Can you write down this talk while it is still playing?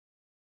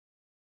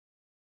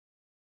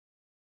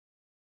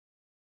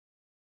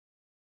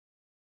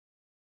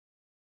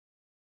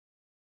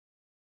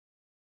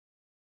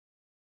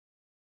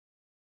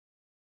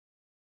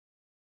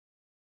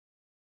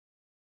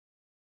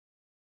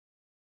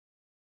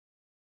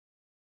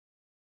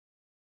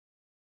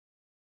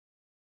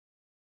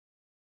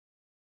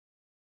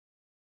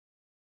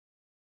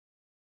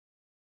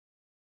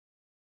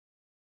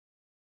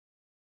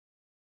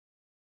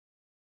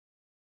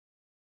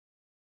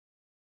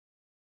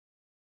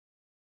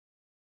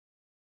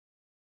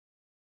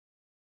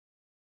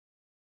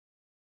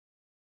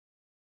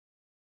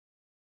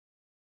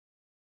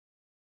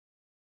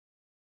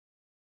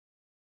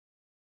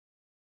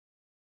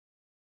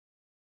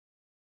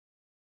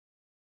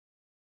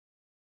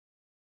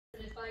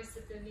advice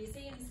of the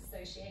Museums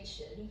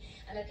Association,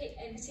 and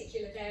in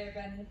particular their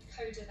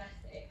Code of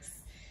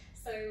Ethics.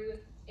 So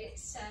it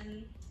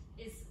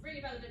is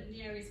really relevant in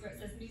the areas where it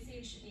says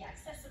museums should be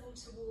accessible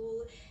to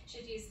all,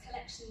 should use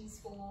collections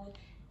for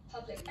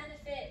public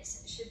benefit,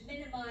 should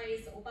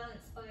minimise or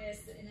balance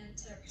bias in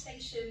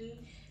interpretation,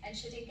 and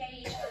should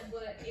engage and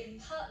work in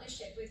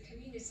partnership with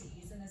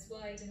communities and as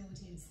wide an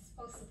audience as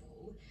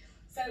possible.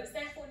 So it's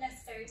therefore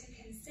necessary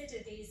to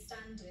consider these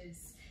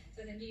standards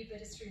for the new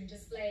Buddhist room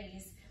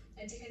displays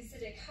and to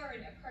consider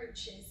current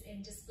approaches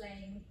in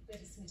displaying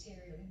Buddhist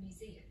material in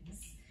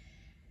museums.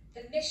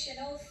 The mission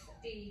of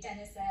the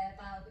Dennis Eyre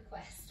Bao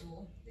bequest,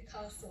 or the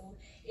castle,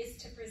 is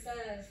to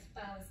preserve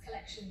Bao's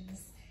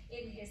collections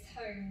in his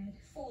home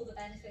for the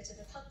benefit of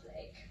the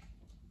public.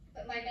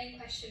 But my main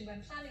question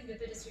when planning the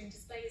Buddhist room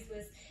displays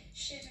was,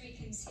 should we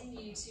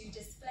continue to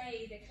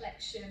display the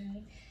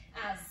collection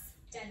as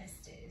Dennis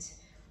did?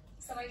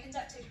 So I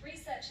conducted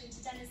research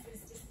into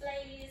Dennis's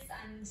displays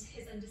and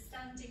his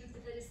understanding of the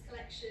Buddhist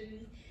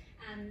collection,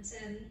 and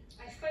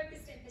I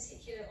focused in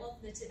particular on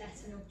the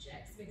Tibetan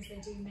objects because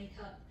they do make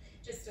up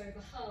just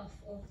over half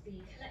of the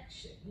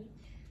collection.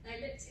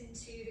 I looked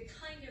into the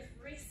kind of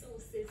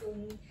resources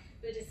on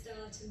Buddhist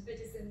art and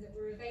Buddhism that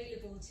were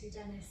available to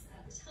Dennis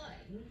at the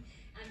time,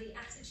 and the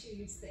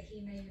attitudes that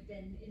he may have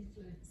been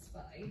influenced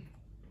by.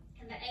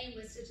 And the aim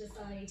was to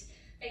decide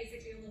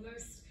basically on the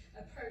most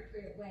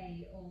appropriate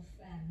way of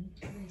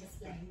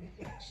redisplaying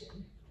the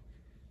collection.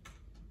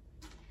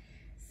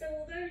 So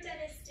although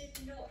Dennis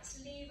did not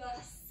leave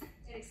us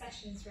an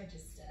accessions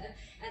register,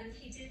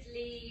 he did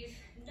leave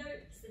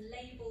notes and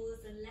labels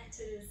and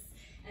letters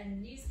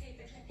and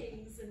newspaper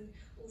clippings and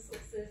all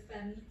sorts of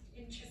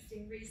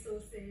interesting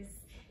resources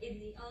in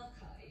the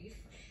archive,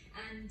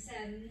 and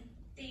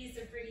these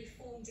have really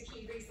formed a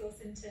key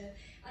resource into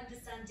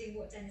understanding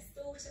what Dennis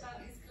thought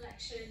about his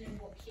collection and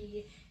what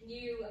he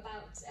knew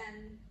about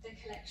the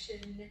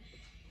collection.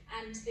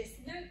 And this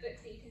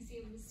notebook that you can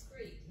see on the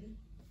screen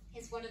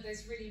is one of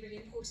those really, really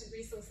important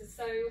resources.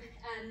 So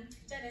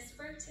Dennis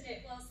wrote in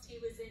it whilst he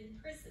was in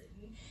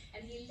prison,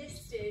 and he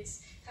listed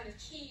kind of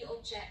key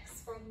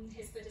objects from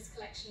his Buddhist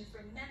collection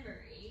from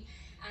memory,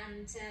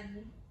 and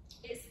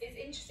it's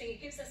interesting.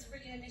 It gives us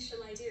really an initial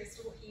idea as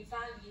to what he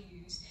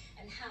valued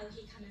and how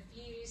he kind of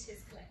viewed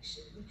his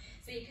collection.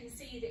 So you can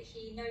see that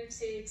he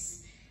noted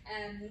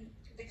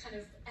the kind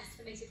of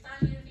estimated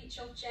value of each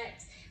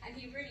object, and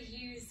he really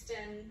used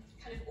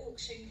kind of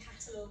auction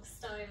catalogue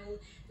style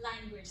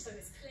language, so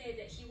it's clear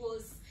that he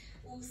was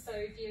also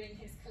viewing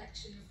his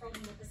collection from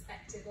the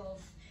perspective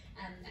of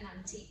an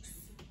antiques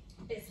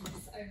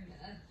business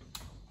owner.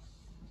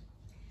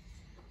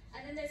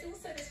 And then there's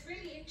also this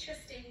really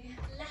interesting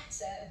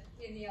letter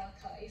in the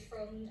archive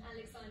from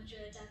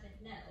Alexandra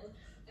David-Nell,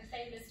 a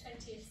famous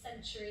 20th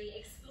century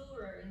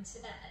explorer in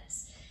Tibet.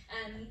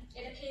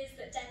 It appears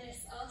that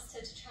Dennis asked her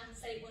to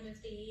translate one of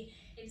the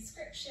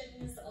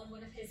inscriptions on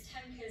one of his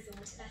tankas or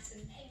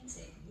Tibetan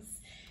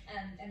paintings,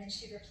 and then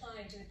she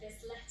replied with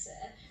this letter,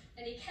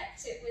 and he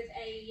kept it with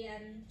a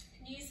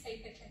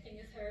newspaper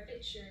clipping of her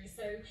obituary,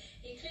 so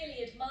he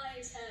clearly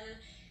admired her.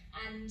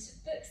 And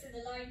books in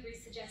the library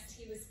suggest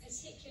he was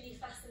particularly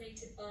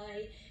fascinated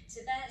by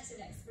Tibet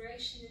and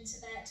exploration in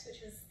Tibet, which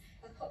was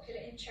a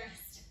popular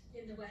interest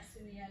in the West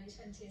in the early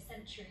 20th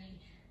century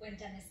when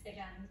Dennis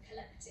began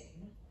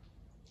collecting.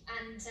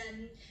 And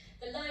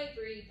the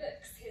library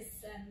books, his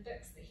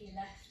books that he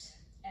left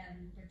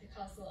with the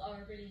castle,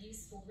 are a really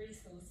useful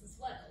resource as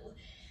well.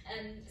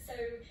 So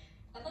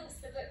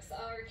amongst the books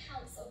are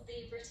accounts of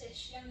the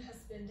British Young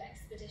Husband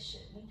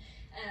expedition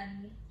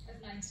of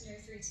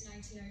 1903 to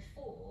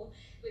 1904,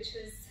 which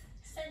was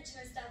sent to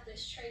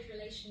establish trade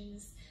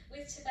relations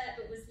with Tibet,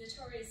 but was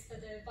notorious for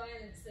the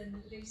violence and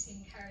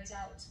looting carried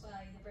out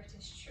by the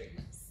British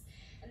troops.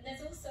 And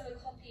there's also a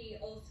copy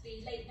of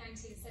the late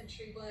 19th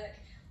century work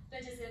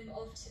Buddhism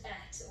of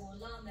Tibet, or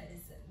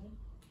Lamaism,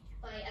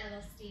 by L.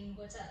 Austin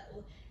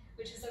Waddell,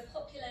 which was a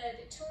popular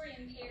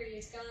Victorian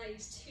period guide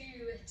to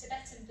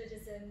Tibetan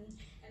Buddhism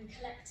and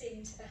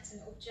collecting Tibetan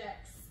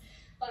objects,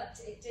 but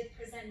it did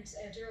present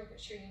a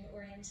derogatory and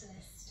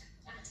orientalist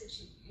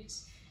attitude.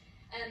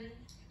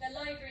 The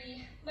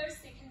library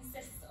mostly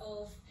consists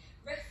of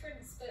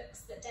reference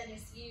books that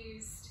Dennis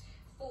used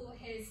for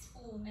his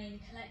four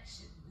main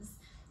collections,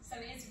 so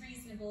it is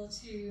reasonable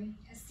to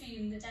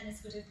assume that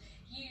Dennis would have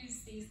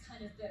used these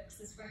kind of books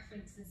as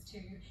references to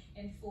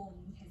inform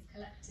his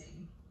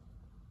collecting.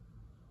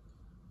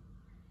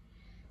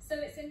 So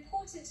it's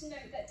important to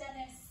note that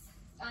Dennis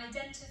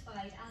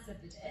identified as a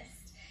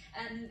Buddhist.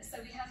 So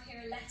we have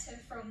here a letter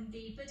from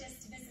the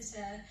Buddhist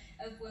visitor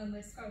of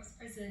Wormwood Scrubs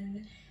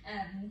prison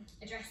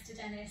addressed to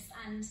Dennis,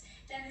 and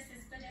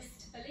Dennis's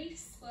Buddhist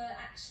beliefs were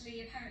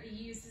actually apparently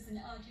used as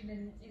an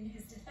argument in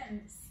his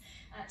defence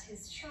at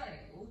his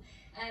trial.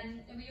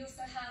 And we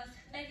also have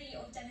many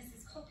of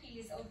Dennis's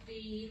copies of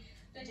the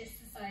Buddhist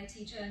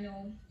Society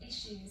journal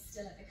issues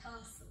still at the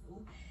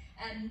castle.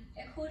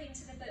 According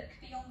to the book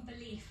Beyond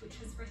Belief, which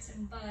was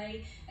written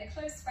by a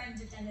close friend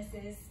of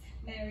Dennis's,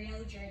 Mary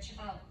Eldridge,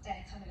 about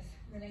their kind of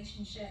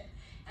relationship,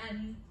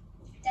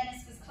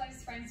 Dennis was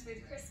close friends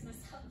with Christmas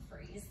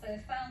Humphreys,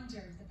 the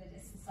founder of the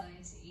Buddhist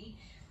Society,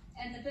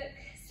 and the book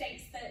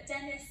states that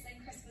Dennis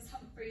and Christmas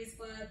Humphreys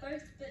were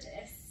both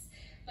Buddhists,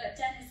 but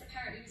Dennis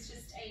apparently was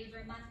just a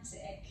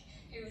romantic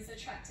who was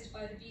attracted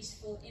by the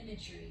beautiful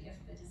imagery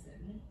of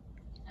Buddhism.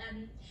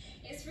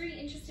 It's really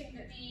interesting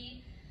that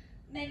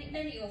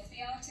many of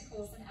the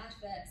articles and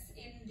adverts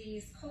in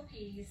these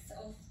copies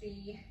of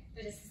the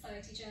Buddhist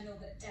Society journal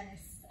that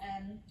Dennis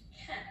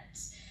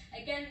kept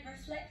again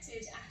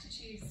reflected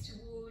attitudes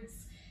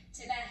towards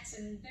Tibet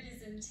and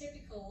Buddhism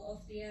typical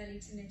of the early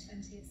to mid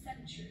 20th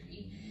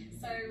century.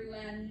 So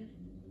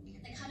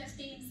the kind of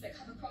themes that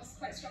come across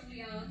quite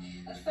strongly are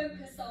a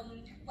focus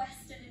on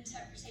Western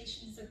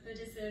interpretations of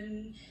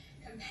Buddhism,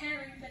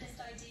 comparing Buddhist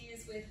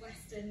ideas with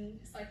Western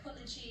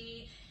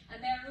psychology,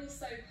 and there are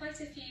also quite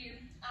a few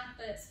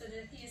adverts for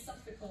the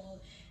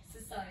Theosophical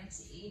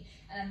Society,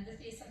 the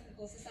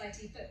Theosophical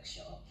Society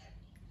bookshop,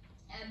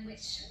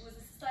 which was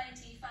a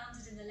society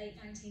founded in the late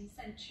 19th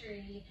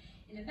century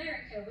in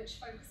America, which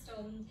focused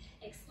on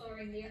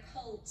exploring the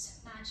occult,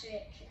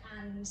 magic,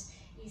 and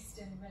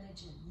Eastern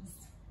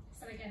religions.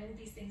 So again, all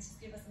these things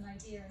just give us an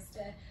idea as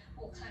to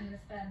what kind of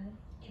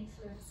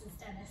influences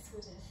Dennis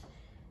would have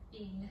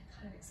been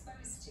kind of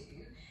exposed to.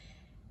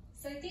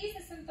 So these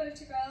are some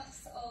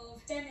photographs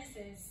of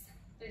Dennis's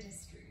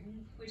Buddhist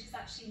room, which is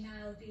actually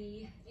now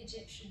the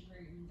Egyptian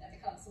room at the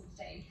castle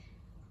today,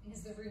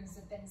 because the rooms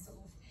have been sort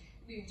of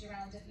moved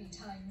around a few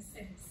times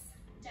since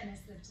Dennis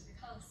lived at the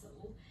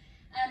castle.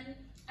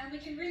 And we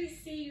can really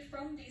see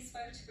from these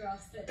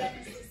photographs that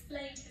Dennis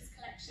displayed his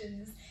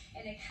collections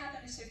in a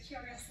cabinet of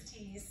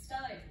curiosities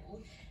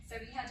style. So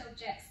he had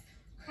objects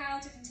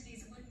crowded into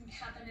these wooden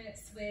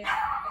cabinets with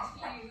a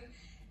few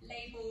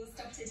labels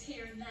dotted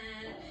here and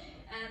there,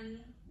 and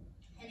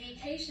he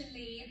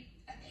occasionally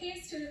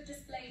appears to have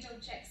displayed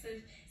objects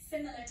of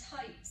similar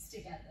types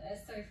together.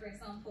 So for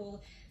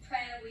example,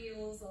 prayer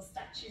wheels or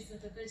statues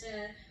of the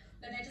Buddha,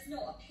 but there does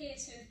not appear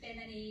to have been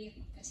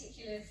any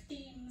particular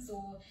themes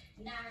or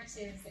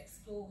narratives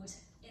explored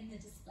in the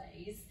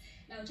displays.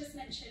 Now I'll just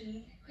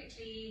mention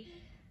quickly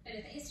a bit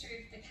of the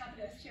history of the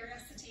Cabinet of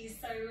Curiosities.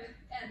 So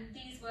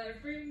these were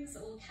rooms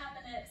or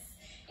cabinets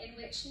in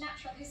which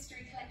natural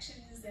history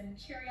collections and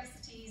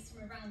curiosities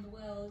from around the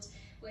world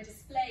were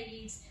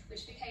displayed,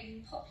 which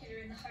became popular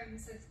in the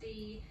homes of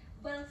the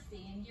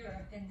wealthy in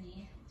Europe in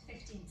the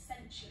 15th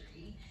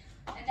century.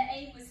 And the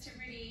aim was to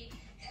really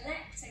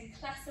collect and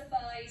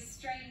classify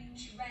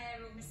strange, rare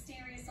or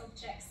mysterious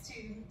objects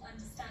to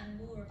understand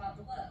more about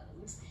the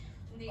world.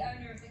 And the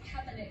owner of the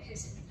cabinet could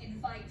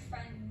invite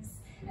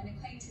friends and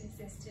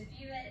acquaintances to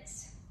view it,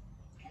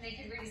 and they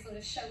could really sort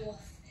of show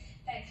off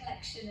their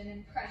collection and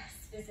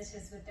impress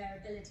visitors with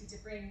their ability to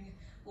bring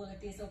all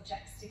of these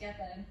objects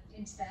together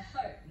into their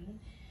home.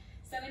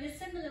 So in a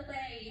similar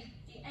way,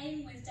 the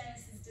aim with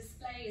Dennis's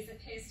displays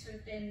appears to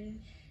have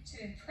been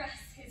to impress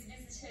his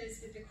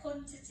visitors with the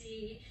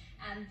quantity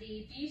and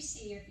the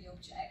beauty of the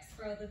objects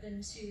rather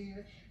than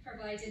to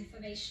provide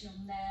information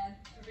on their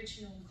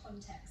original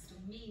context or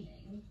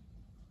meaning.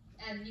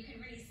 And you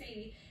can really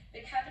see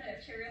the Cabinet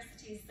of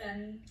Curiosities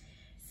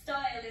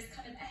style is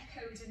kind of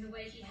echoed in the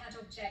way he had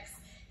objects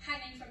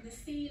hanging from the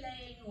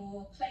ceiling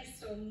or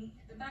placed on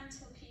the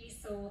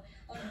mantelpiece or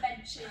on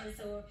benches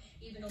or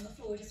even on the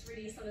floor, just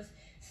really sort of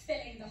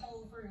filling the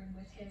whole room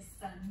with his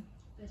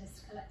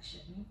Buddhist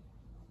collection.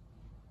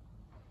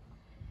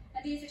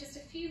 And these are just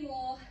a few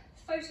more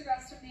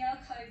photographs from the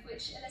archive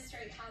which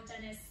illustrate how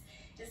Dennis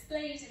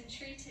displayed and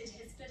treated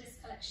his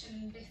Buddhist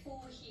collection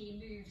before he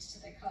moved to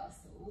the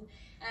castle.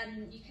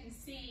 You can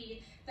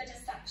see Buddha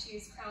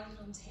statues crowded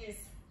onto his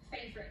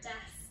favourite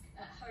desk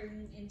at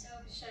home in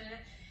Derbyshire,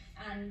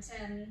 and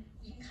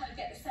you can kind of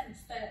get the sense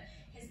that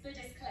his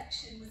Buddhist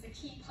collection was a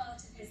key part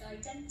of his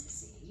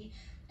identity,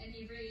 and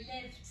he really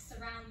lived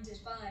surrounded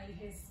by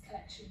his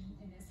collection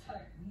in his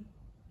home.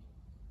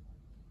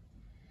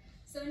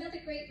 So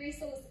another great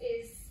resource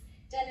is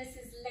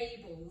Dennis's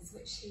labels,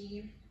 which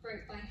he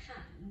wrote by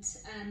hand.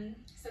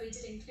 So he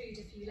did include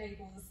a few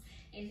labels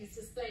in his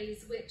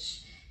displays,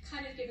 which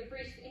kind of give a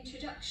brief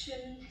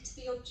introduction to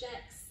the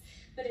objects,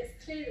 but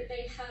it's clear that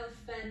they have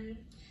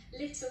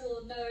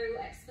little or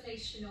no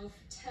explanation of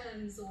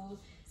terms or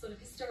sort of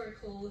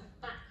historical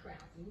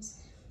background.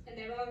 And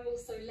there are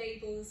also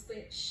labels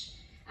which,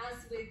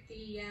 as with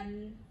the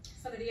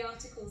some of the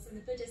articles in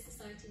the Buddhist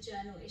Society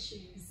journal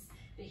issues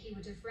that he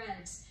would have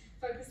read,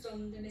 focused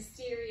on the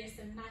mysterious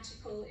and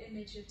magical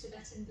image of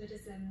Tibetan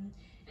Buddhism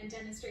and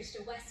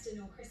demonstrated a Western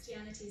or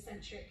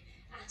Christianity-centric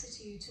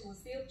attitude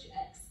towards the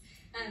objects.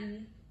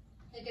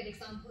 A good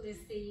example is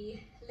the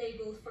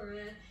label for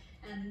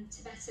a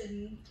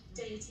Tibetan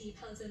deity,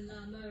 Pelden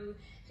Lamo,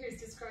 who is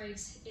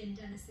described in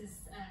Dennis's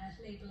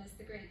label as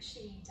the Great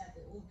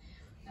She-Devil.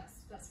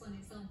 That's one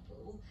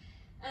example.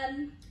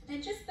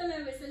 Then just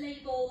below is a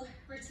label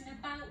written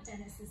about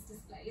Dennis's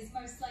displays,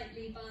 most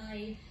likely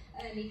by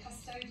early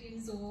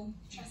custodians or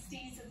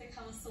trustees of the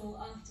castle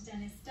after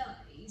Dennis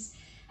died.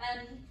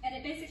 And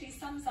it basically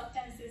sums up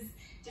Dennis's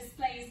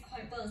displays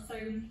quite well. So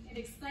it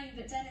explained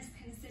that Dennis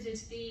considered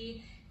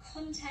the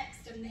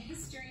context and the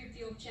history of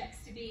the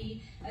objects to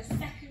be of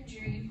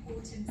secondary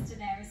importance to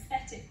their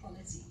aesthetic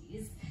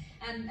qualities,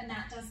 and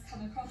that does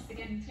come across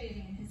again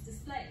clearly in his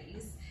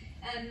displays.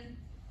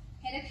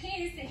 It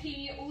appears that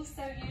he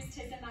also used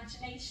his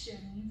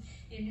imagination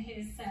in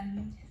his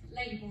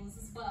labels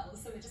as well.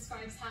 So it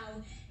describes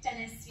how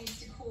Denis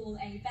used to call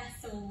a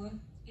vessel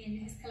in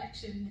his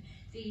collection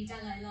the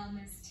Dalai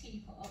Lama's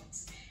teapot,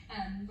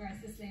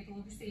 whereas this label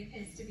obviously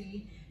appears to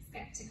be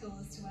sceptical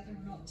as to whether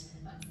or not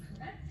that's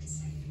correct.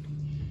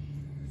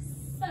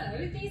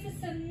 So these are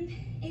some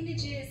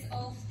images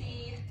of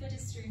the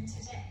Buddhist room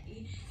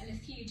today and a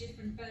few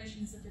different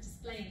versions of the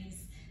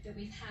displays that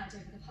we've had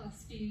over the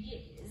past few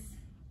years.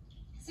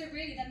 So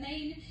really the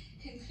main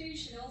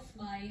conclusion of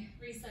my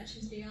research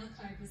into the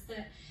archive was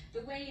that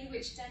the way in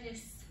which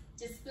Denis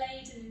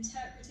displayed and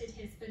interpreted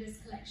his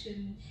Buddhist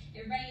collection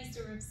erased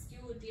or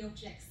obscured the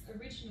object's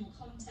original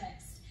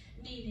context,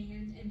 meaning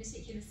and in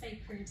particular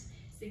sacred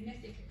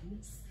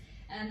significance.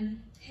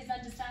 His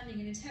understanding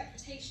and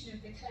interpretation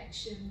of the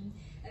collection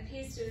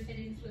appears to have been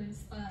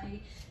influenced by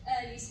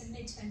early to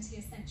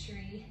mid-20th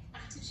century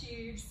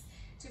attitudes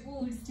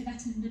towards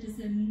Tibetan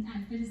Buddhism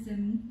and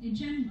Buddhism in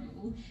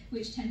general,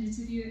 which tended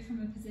to view it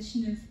from a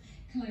position of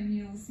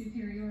colonial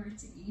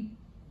superiority.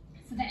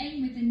 So the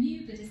aim with the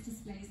new Buddhist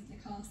displays at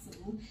the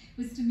castle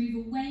was to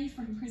move away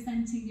from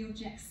presenting the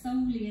objects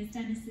solely as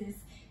Denis's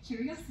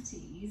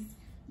curiosities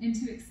and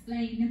to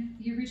explain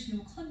the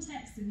original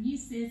context and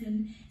uses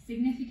and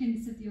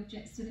significance of the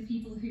objects to the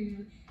people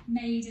who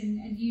made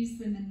and used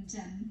them and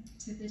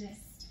to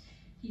Buddhist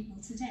people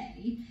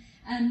today.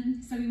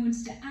 So we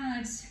wanted to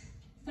add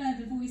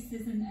further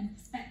voices and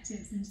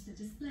perspectives into the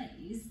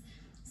displays.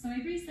 So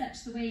I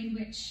researched the way in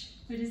which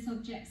Buddhist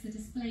objects are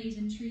displayed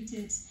and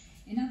treated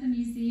in other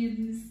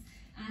museums,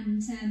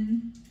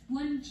 and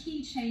one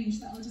key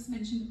change that I'll just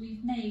mention that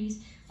we've made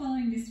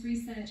following this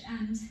research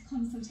and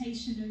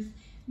consultation of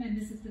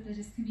members of the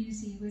Buddhist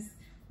community was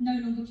no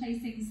longer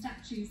placing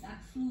statues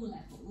at floor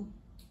level,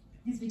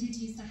 because we did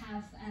used to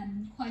have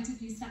quite a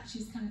few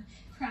statues kind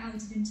of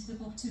crowded into the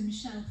bottom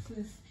shelf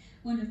of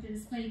one of the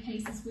display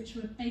cases, which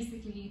were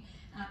basically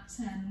at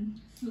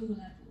floor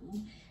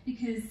level,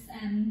 because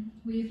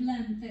we've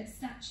learned that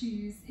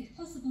statues, if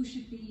possible,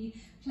 should be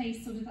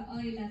placed sort of at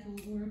eye level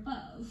or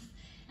above,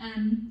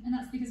 and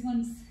that's because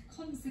once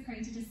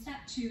consecrated, a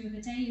statue of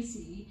a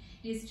deity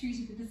is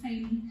treated with the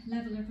same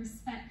level of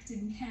respect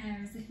and care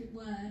as if it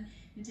were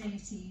the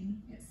deity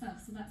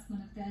itself. So that's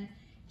one of the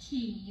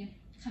key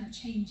kind of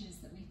changes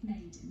that we've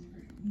made in the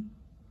room.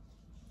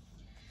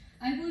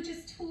 I will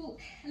just talk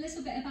a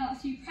little bit about a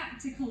few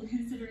practical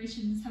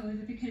considerations,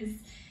 however, because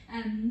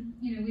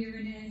you know, we're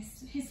in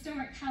a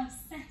historic house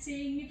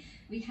setting.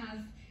 We have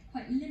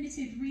quite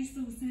limited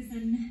resources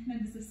and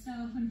members of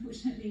staff,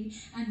 unfortunately,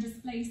 and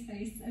display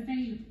space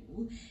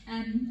available.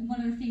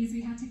 One of the things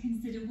we had to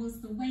consider was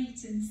the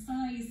weight and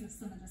size of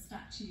some of the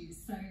statues.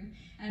 So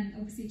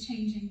obviously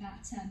changing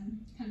that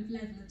kind of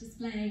level of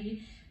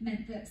display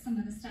meant that some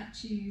of the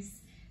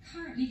statues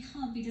currently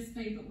can't be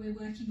displayed, but we're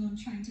working on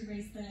trying to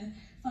raise the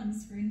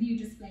funds for a new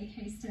display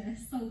case to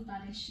solve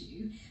that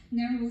issue. And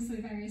there are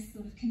also various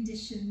sort of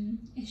condition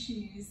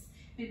issues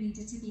that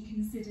needed to be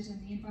considered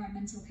and the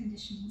environmental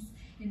conditions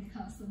in the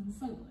castle and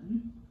so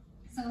on.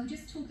 So I'll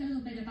just talk a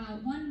little bit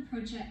about one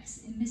project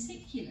in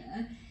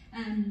particular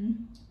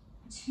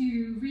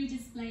to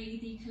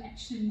redisplay the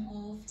collection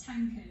of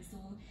tankas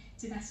or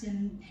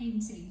Tibetan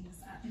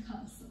paintings at the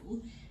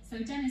castle. So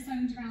Denis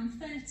owned around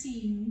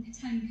 13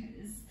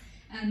 tankas.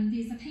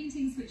 These are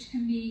paintings which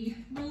can be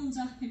rolled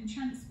up and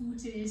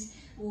transported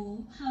or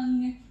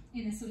hung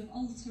in a sort of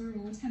altar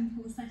or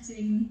temple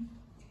setting.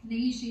 They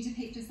usually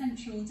depict a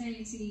central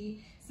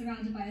deity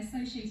surrounded by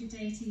associated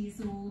deities,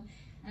 or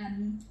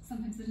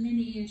sometimes a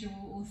lineage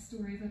or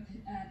story of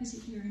a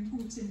particular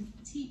important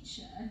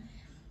teacher.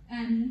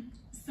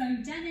 So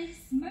Denis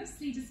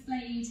mostly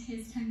displayed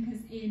his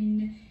tankas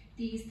in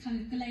these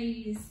kind of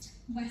glazed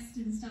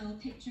Western style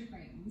picture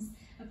frames.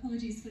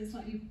 Apologies for the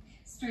slightly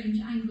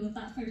strange angle of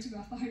that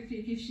photograph, but hopefully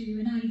it gives you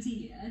an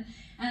idea.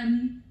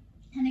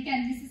 And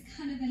again, this is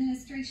kind of an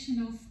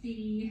illustration of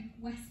the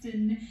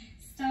Western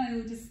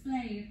style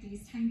display of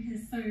these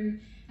tankas. So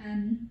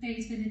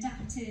they've been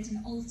adapted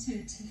and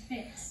altered to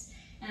fit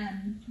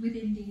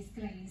within these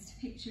glazed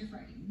picture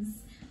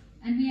frames.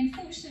 And we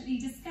unfortunately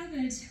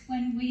discovered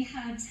when we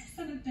had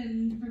some of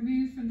them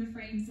removed from the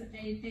frames that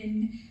they've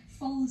been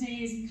folded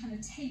and kind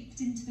of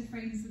taped into the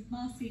frames with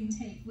masking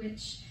tape,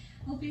 which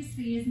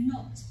obviously is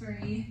not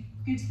very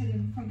good for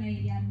them from a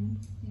you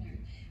know,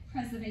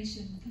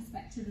 preservation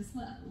perspective as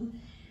well.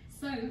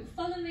 So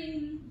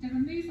following the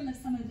removal of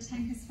some of the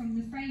tankas from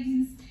the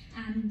frames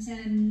and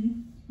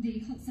the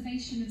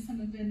conservation of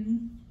some of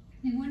them,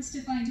 we wanted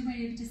to find a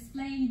way of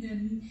displaying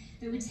them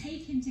that would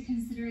take into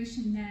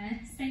consideration their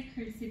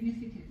sacred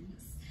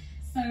significance.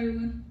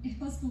 So, if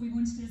possible, we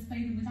wanted to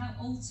display them without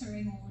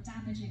altering or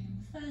damaging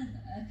them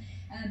further.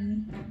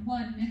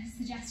 One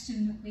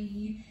suggestion that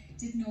we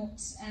did not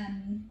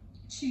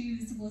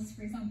choose was,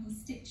 for example,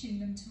 stitching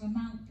them to a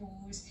mount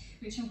board,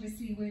 which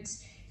obviously would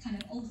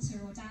kind of alter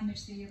or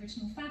damage the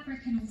original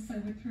fabric, and also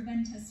would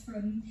prevent us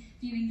from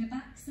viewing the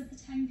backs of the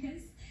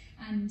tankers.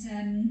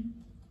 And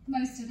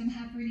most of them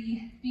have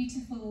really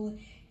beautiful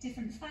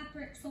different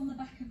fabrics on the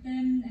back of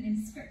them and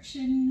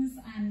inscriptions,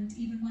 and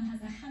even one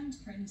has a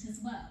handprint as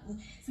well.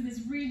 So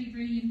there's really,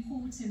 really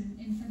important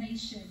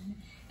information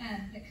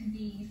that can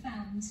be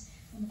found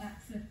on the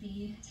backs of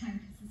the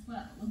tankers as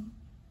well.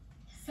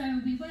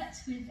 So we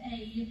worked with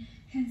a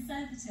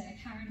conservator,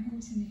 Karen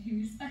Horton,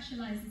 who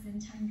specialises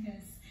in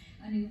tankers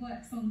and who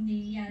works on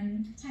the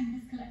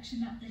tankers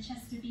collection at the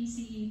Chester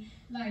Beatty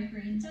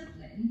Library in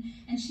Dublin,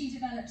 and she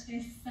developed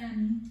this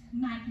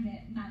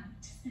magnet mount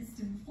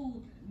system for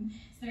them.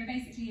 So they're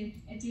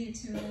basically adhered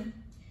to a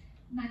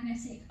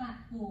magnetic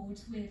backboard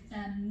with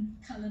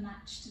colour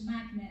matched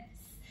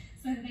magnets,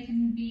 so that they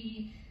can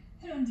be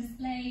put on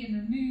display and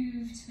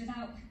removed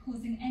without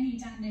causing any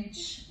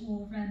damage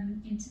or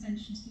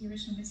intervention to the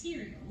original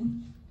material,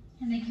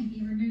 and they can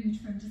be removed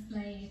from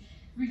display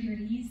really,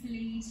 really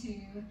easily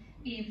to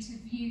be able to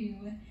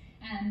view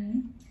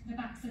the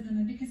backs of them.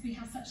 And because we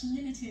have such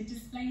limited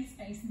display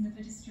space in the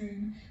Buddhist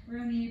room, we're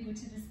only able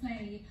to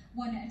display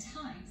one at a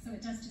time, so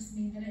it does just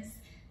mean that it's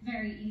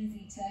very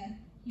easy to,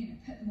 you know,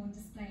 put them on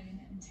display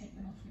and take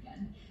them off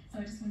again. So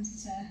I just wanted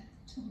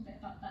to talk a bit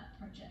about that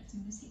project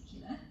in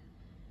particular.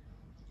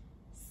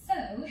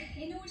 So,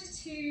 in order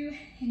to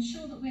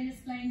ensure that we're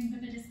displaying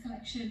the Buddhist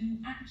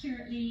collection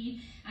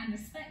accurately and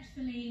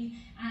respectfully,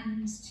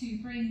 and to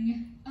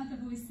bring other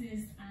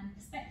voices and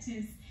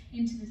perspectives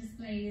into the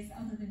displays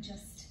other than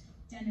just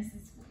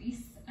Dennis's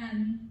voice,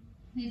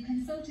 we have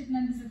consulted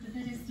members of the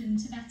Buddhist and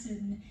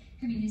Tibetan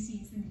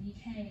communities in the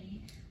UK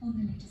on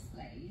the new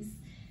displays.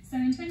 So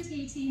in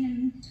 2018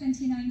 and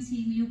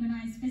 2019 we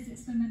organised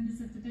visits for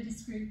members of the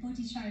Buddhist group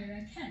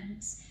Bodhicharya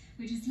Kent,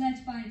 which is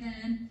led by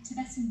the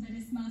Tibetan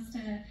Buddhist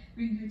master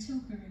Ringo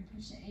Tulku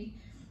Rinpoche.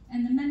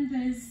 And the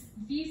members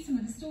viewed some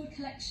of the stored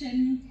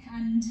collection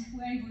and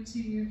were able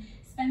to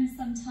spend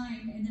some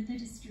time in the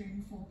Buddhist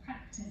room for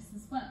practice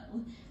as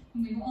well.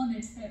 And we were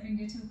honoured that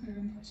Ringo Tulku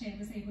Rinpoche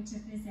was able to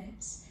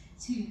visit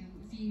to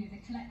view the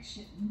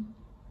collection.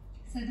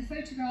 So the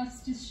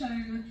photographs just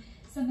show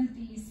some of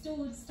the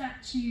stored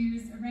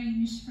statues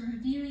arranged for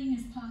viewing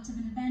as part of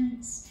an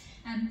event,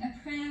 a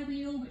prayer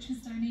wheel which was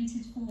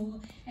donated for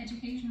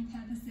educational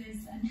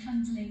purposes and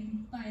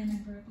handling by a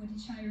member of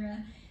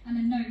Bodhicharya, and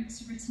a note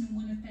written on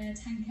one of their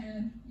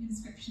tanka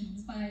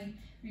inscriptions by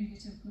Ringo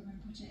Tulku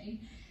Rinpoche.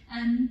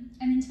 And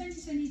in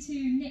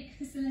 2022, Nick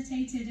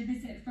facilitated a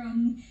visit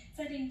from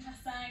Seding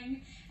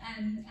Pasang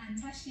and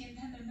Tashi and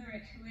Pema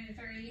Murik, who we're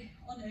very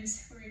honoured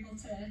were able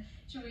to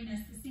join us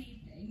this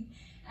evening,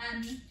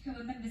 who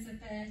are members of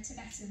the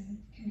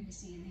Tibetan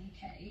community in the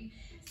UK.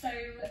 So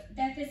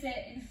their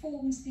visit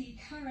informed the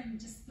current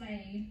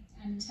display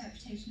and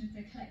interpretation of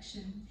the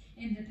collection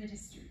in the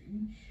Buddhist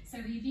room. So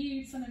we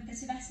viewed some of the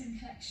Tibetan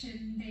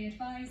collection, they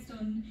advised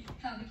on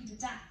how we could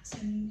adapt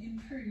and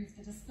improve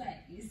the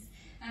displays.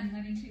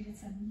 I've included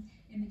some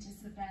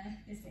images of their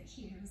visit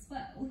here as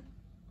well.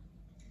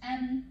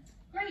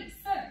 Great,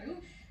 so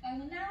I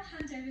will now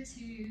hand over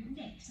to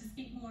Nick to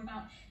speak more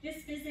about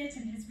this visit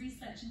and his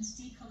research into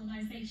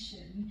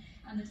decolonisation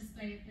and the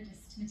display of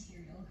Buddhist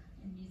material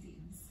in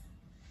museums.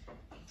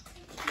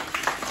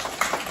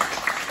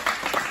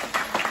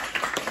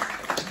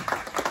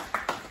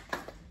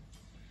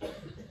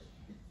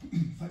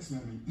 Thanks,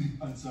 Naomi,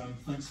 and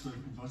thanks for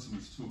inviting me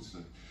to talk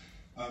today.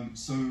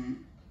 So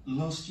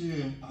last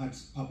year I had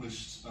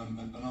published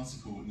an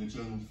article in the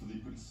Journal for the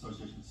Buddhist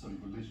Association of Study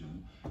of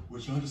Religion,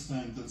 which I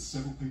understand that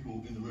several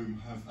people in the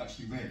room have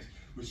actually read,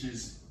 which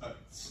is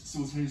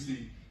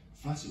simultaneously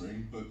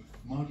flattering but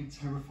mildly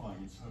terrifying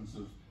in terms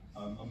of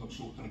I'm not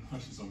sure what kind of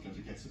questions I'm going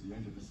to get at the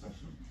end of this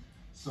session.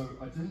 So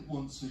I didn't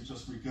want to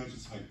just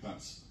regurgitate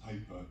that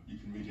paper. You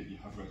can read it, you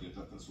have read it,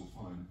 that's all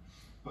fine.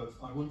 But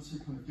I want to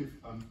kind of give,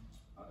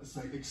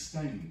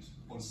 extend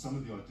on some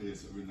of the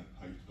ideas that are in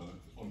that paper,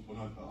 on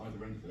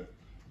either end of it,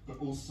 but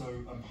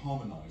also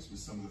harmonise with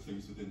some of the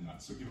things within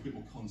that. So give a bit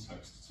more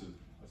context to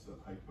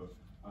that paper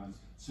and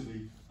to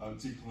the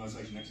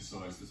decolonisation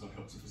exercise that I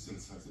helped to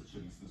facilitate at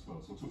Chiddingstone as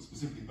well. So I'll talk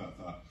specifically about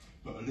that,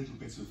 but a little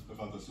bit of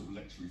other sort of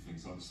lecture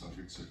things I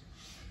decided to.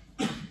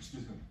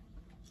 Excuse me.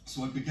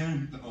 So I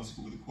began that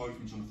article with a quote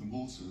from Jonathan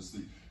Walters,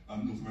 the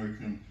North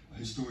American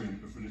historian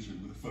of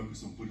religion, with a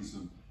focus on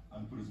Buddhism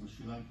and Buddhism in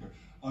Sri Lanka.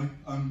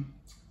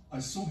 I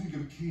saw him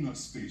give a keynote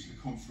speech at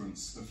a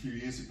conference a few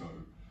years ago,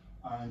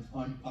 and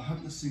I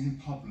hadn't seen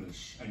him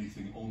publish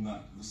anything on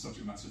the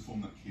subject matter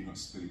from that keynote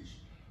speech,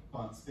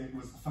 but it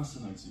was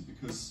fascinating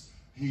because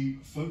he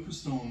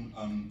focused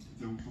on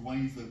the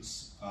way that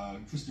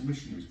Christian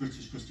missionaries,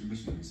 British Christian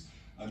missionaries,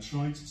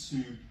 tried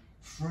to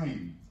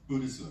frame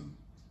Buddhism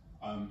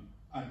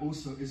and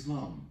also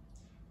Islam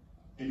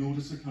in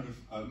order to kind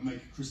of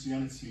make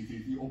Christianity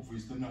the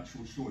obvious, the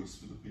natural choice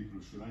for the people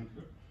of Sri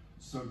Lanka.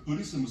 So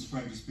Buddhism was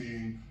framed as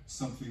being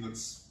something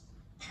that's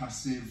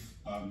passive,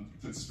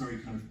 that's very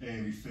kind of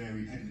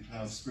airy-fairy, head in the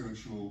clouds,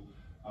 spiritual,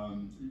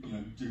 you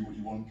know, do what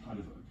you want kind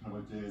of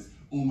ideas,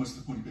 almost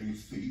to the point of being a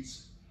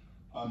feat.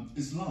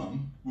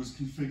 Islam was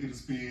configured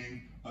as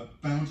being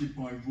bounded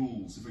by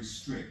rules, very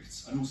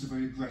strict, and also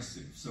very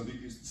aggressive. So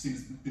it's seen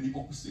as the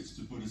opposite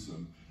to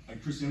Buddhism.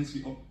 And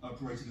Christianity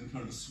operated in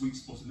kind of a sweet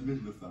spot in the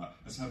middle of that,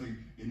 as having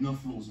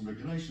enough rules and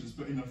regulations,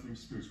 but enough room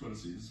for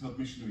spirituality. This is how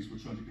missionaries were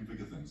trying to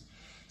configure things.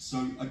 So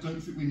I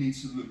don't think we need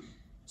to look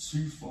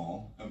too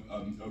far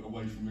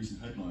away from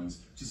recent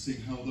headlines to see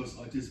how those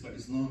ideas about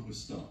Islam were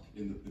stuck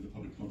in the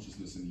public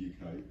consciousness in the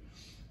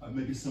UK.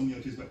 Maybe some of the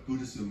ideas about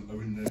Buddhism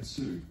are in there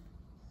too.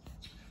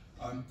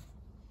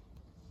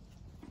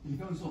 He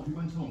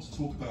went on to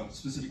talk about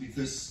specifically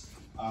this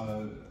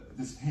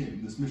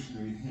hymn, this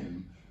missionary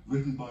hymn,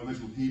 written by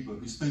Reginald Heber,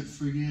 who spent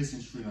 3 years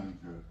in Sri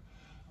Lanka.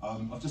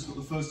 I've just got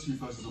the first 2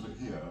 verses of it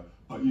here,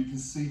 but you can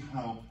see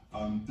how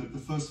the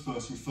first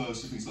verse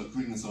refers to things like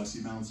Greenland's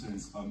icy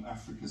mountains,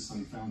 Africa's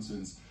sunny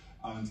fountains,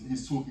 and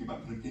he's talking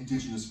about kind of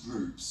indigenous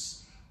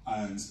groups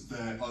and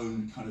their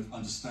own kind of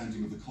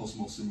understanding of the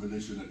cosmos and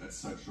religion,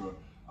 etc.,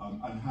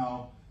 and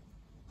how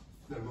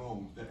they're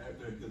wrong, they're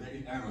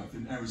in error,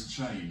 in error's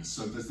chain.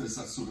 So there's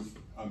that sort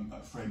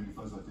of framing of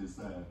those ideas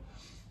there.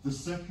 The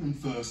second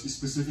verse is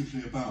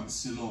specifically about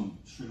Ceylon,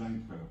 Sri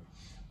Lanka.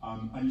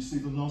 And you see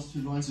the last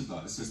 2 lines of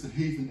that. It says, "The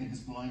heathen in his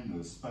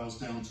blindness bows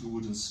down to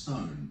wood and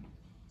stone."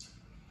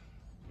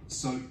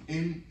 So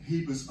in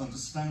Heber's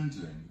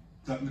understanding,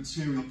 that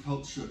material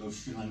culture of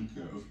Sri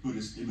Lanka, of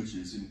Buddhist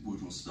images in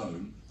wood or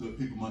stone, that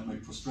people might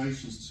make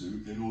prostrations to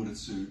in order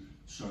to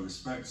show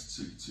respect,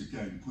 to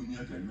gain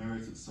punya, gain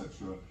merit,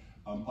 etc.,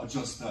 are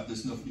just that.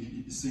 There's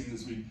nothing, it's seen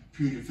as being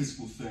purely a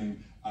physical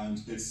thing,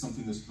 and it's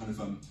something that's kind of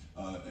an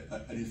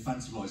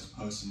infantilized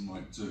person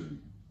might do.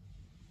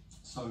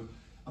 So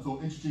I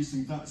thought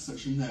introducing that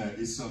section there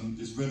is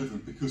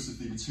relevant because of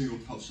the material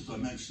culture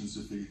dimensions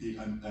of the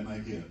MA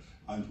here,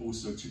 and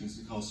also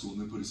Chiddingstone Castle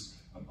and the Buddhist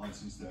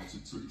items there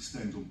to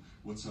extend on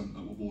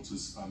what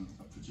Waters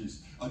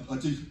produced. I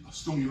do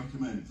strongly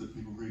recommend that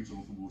people read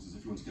Jonathan Waters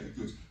if you want to get a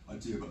good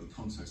idea about the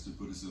context of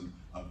Buddhism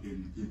of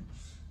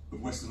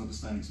Western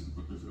understandings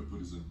of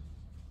Buddhism.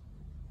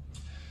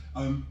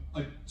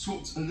 I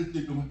talked a little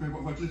bit,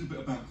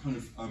 about kind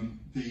of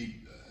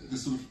the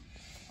sort of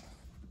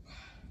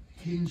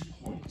hinge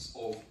points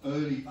of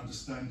early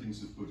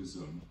understandings of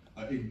Buddhism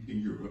in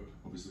Europe,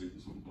 obviously,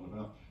 that's what we're talking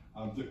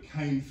about, that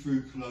came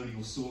through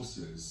colonial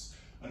sources,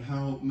 and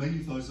how many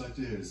of those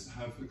ideas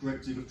have a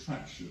great deal of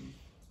traction.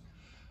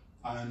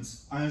 And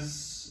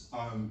as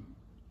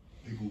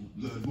people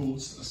learn more,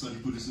 study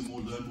Buddhism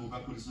or learn more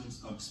about Buddhism,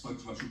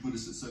 spoke to actual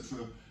Buddhists,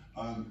 etc.,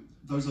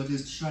 those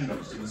ideas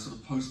changed in a sort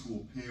of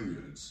post-war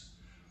period,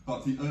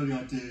 but the early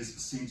ideas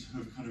seem to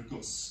have kind of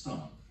got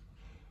stuck.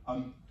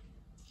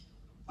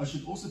 I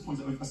should also point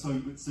out,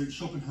 so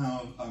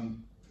Schopenhauer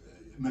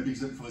maybe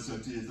exemplifies the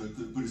idea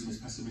that Buddhism is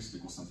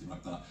pessimistic or something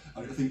like that.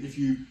 I think if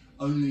you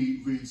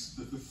only read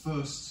the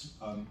first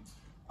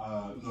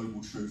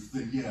noble truth,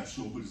 then yeah,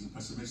 sure, Buddhism is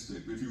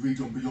pessimistic. But if you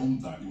read on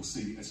beyond that, you'll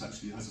see it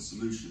actually has a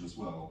solution as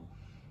well.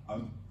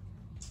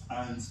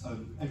 And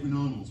Edwin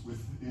Arnold,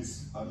 with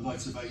his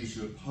Light of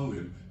Asia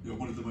poem,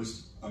 one of the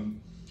most,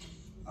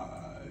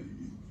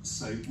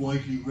 say,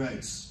 widely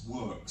read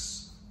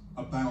works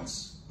about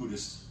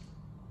Buddhist,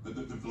 the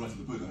life of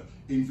the Buddha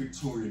in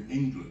Victorian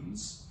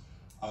England,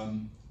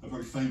 a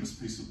very famous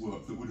piece of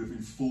work that would have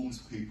informed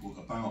people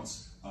about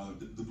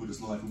the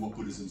Buddha's life and what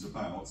Buddhism's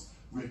about,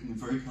 written in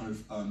very kind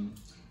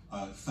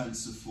of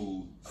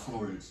fanciful,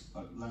 florid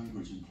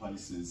language in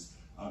places,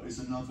 is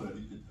another,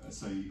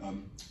 say,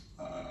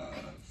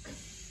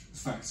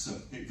 factor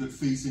that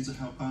feeds into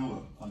how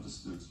Bauer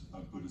understood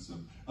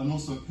Buddhism. And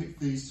also I picked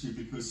these two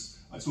because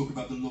I talk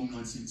about the long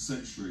 19th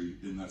century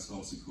in that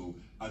article,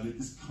 and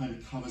this kind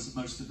of covers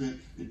most of it.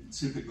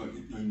 Typically,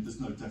 there's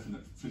no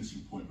definite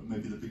finishing point, but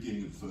maybe the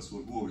beginning of the First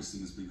World War is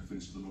seen as being the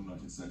finish of the long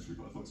 19th century,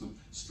 but I thought to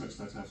stretch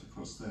that out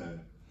across there.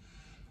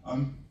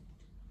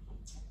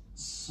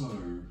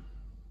 So,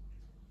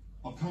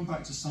 I'll come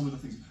back to some of the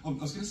things. I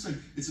was going to say,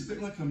 it's a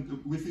bit like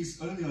with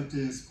these early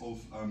ideas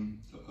of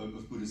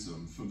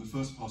Buddhism from the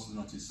first part of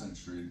the 19th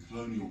century and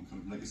colonial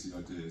kind of legacy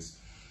ideas,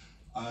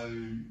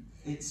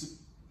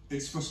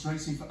 it's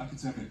frustrating for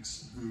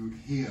academics who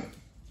hear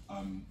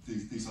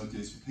these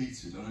ideas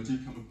repeated, and I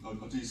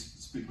do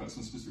speak about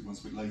some specific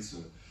ones a bit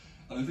later.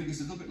 And I think it's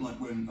a little bit like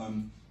when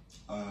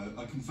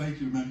I can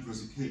vaguely remember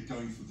as a kid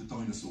going through the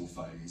dinosaur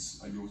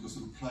phase, and you're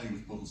sort of playing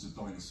with models of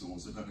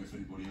dinosaurs. I don't know if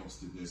anybody else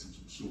did this, I'm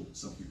sure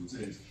some people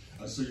did.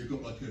 So you've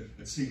got like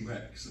a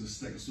T-Rex and a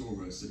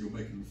Stegosaurus, and you're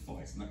making them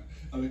fight. And that,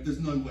 I mean, there's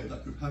no way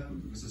that could happen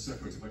because they're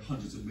separated by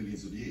hundreds of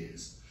millions of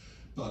years.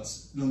 But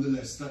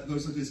nonetheless,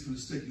 those ideas kind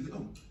of stick. You think,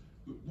 oh,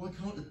 why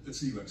can't a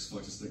T-Rex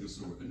fight a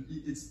Stegosaurus? And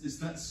it's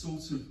that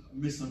sort of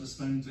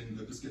misunderstanding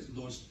that just gets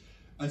lodged.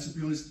 And to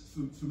be honest,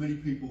 for many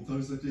people,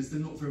 those ideas, they're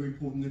not very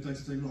important in their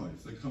day-to-day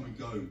life. They come and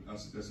go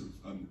out of their sort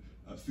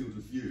of field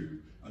of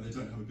view, and they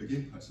don't have a big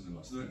impact on their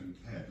lives. So they don't even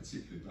care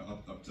particularly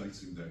about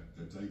updating their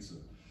data.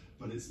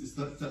 But it's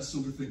that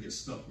sort of thing gets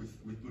stuck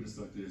with Buddhist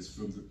ideas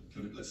from the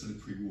kind of, let's say, the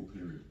pre-war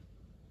period.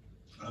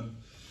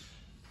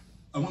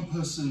 And one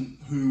person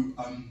who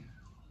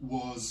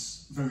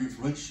was very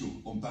influential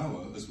on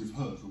Bauer, as we've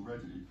heard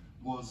already,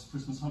 was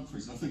Christmas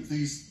Humphreys. And I think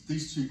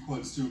these two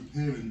quotes do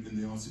appear in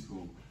the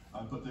article,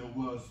 but they're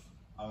worth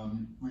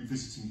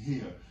revisiting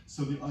here.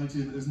 So the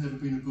idea that there's never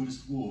been a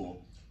Buddhist war,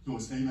 nor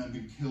has any man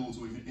been killed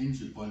or even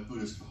injured by a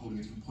Buddhist for holding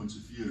a different point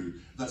of view,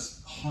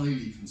 that's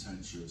highly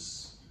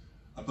contentious.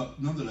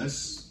 But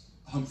nonetheless,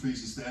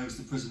 Humphreys is there as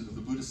the president of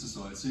the Buddhist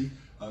Society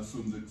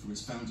from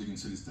its founding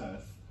until his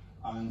death,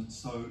 and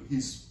so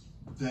he's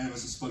there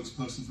as a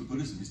spokesperson for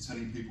Buddhism. He's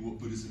telling people what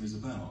Buddhism is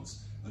about,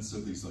 and so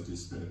these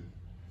ideas stick.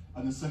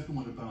 And the second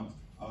one about,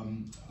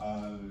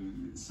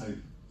 say,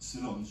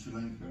 Ceylon, Sri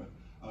Lanka,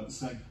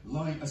 saying,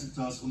 lying as it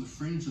does on the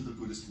fringe of the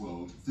Buddhist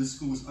world, this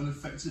school was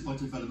unaffected by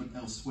development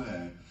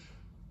elsewhere.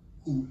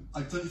 Ooh,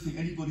 I don't think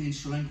anybody in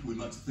Sri Lanka would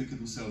like to think of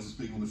themselves as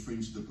being on the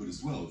fringe of the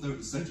Buddhist world. They're at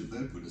the centre of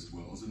their Buddhist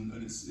world, and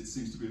it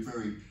seems to be a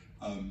very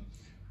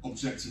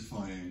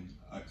objectifying,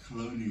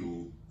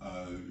 colonial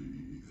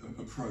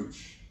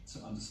approach to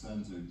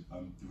understanding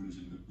the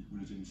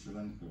religion in Sri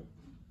Lanka.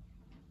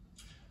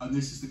 And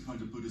this is the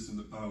kind of Buddhism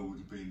that Bauer would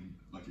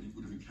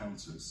have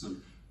encountered. So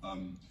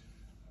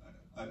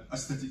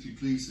aesthetically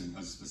pleasing,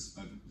 as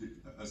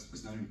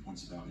Naomi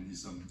pointed out in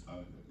his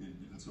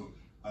talk,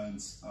 and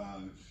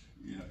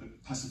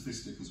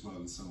pacifistic as well,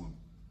 and so on.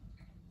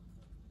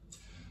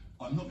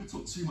 I'm not going to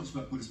talk too much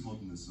about Buddhist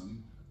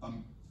modernism.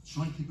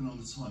 Try and keep an eye on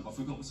the time. I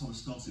forgot what time I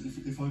started.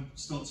 If I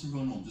start to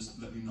run on,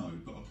 just let me know.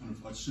 But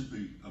I should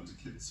be able to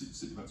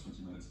sit about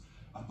 20 minutes.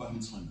 But I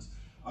haven't timed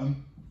it.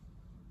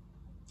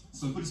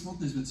 So Buddhist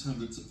modernism is a term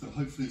that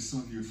hopefully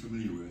some of you are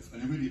familiar with,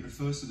 and it really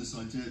refers to this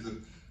idea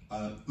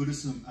that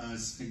Buddhism,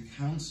 as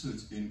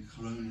encountered in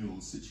colonial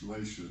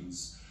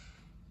situations,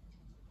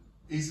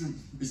 is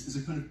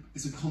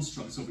a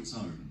construct of its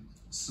own.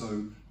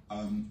 So,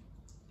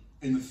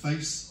 in the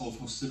face of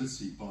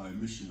hostility by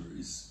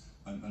missionaries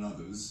and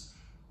others,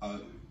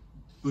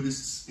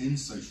 Buddhists in,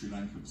 say, Sri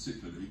Lanka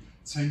particularly,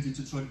 tended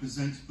to try to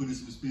present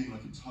Buddhism as being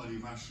like entirely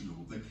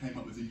rational. They came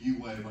up with a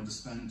new way of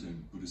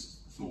understanding Buddhist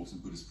thought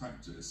and Buddhist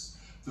practice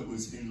that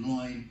was in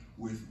line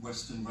with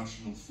Western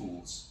rational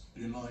thought,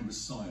 and in line with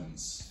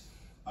science.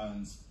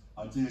 And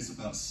ideas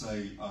about,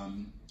 say,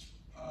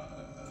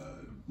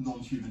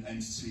 non-human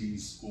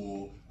entities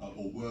or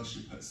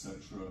worship,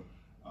 etc.,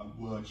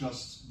 were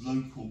just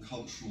local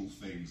cultural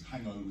things,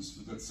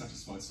 hangovers that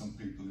satisfied some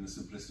people in a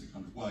simplistic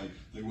kind of way.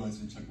 They weren't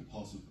an integral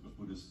part of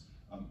Buddhist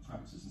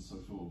practice and so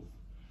forth.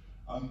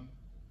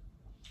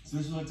 So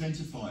this was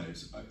identified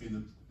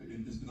in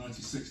the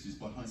 1960s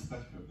by Heinz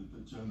Becker,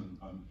 the German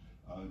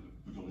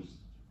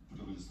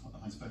Buddhist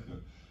Heinz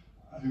Becker,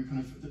 who kind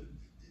of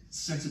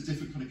set a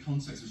different kind of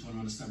context of trying to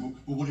understand,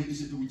 well, what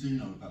is it that we do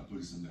know about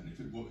Buddhism then?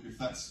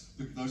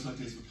 If those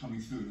ideas were coming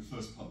through in the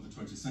first part of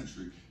the 20th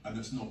century, and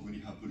that's not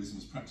really how Buddhism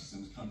was practiced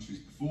in the countries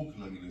before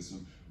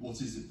colonialism,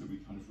 what is it that we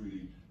kind of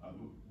really,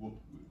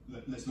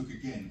 let's look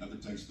again at the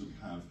data that we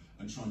have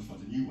and try and find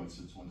a new way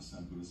to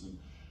understand Buddhism.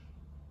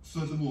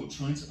 Furthermore,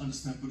 trying to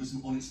understand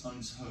Buddhism on its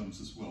own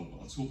terms as well,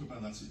 but I'll talk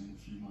about that in a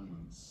few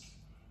moments.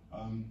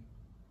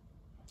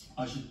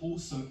 I should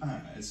also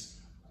add,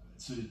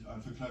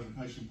 for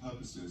clarification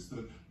purposes,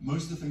 that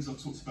most of the things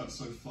I've talked about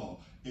so far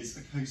is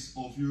a case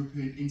of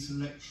European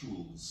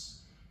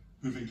intellectuals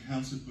who've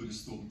encountered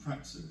Buddhist thought and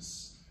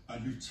practice,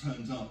 and who've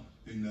turned up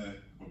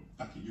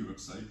back in Europe,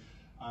 say,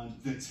 and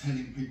they're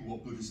telling people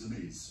what Buddhism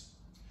is.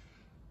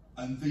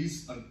 And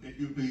these, it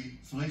would be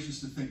fallacious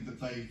to think that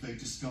they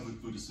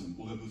discovered Buddhism,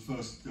 or they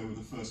were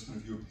the first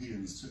kind of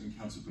Europeans to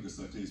encounter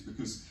Buddhist ideas,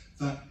 because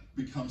that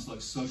becomes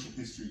like social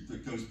history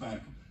that goes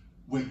back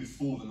way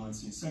before the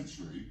 19th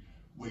century,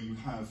 where you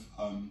have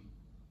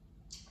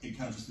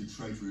encounters through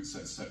trade routes,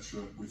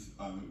 etc., with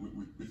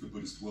the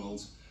Buddhist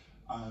world,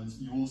 and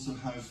you also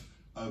have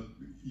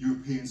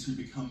Europeans who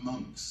become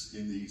monks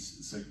in the,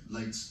 say,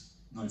 late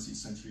 19th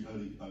century,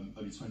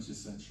 early 20th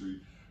century,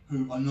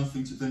 who are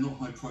they're not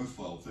high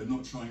profile, they're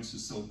not trying to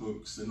sell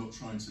books, they're not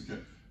trying to get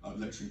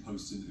lecturing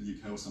posts in the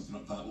UK or something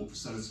like that, or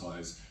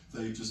proselytise.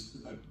 They just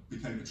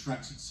became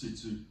attracted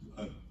to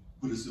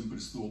Buddhism,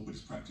 Buddhist thought,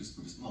 Buddhist practice,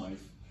 Buddhist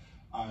life,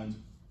 and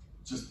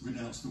just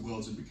renounced the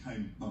world and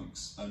became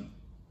monks. And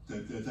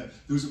there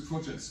was a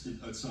project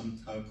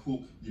at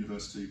Cork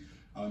University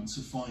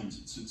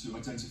to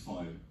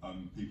identify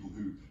people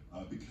who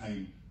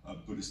became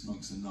Buddhist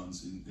monks and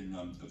nuns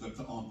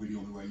that aren't really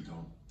on the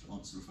radar, that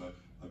aren't sort of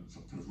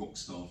kind of rock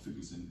star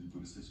figures in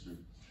Buddhist history.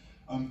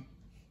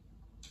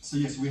 So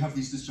yes, we have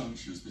these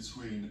disjunctures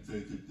between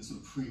the sort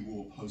of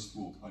pre-war,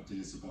 post-war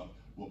ideas about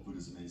what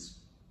Buddhism is.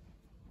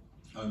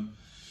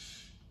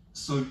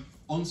 So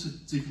on to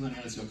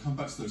decoloniality. I'll come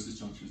back to those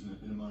disjunctures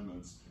in a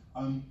moment.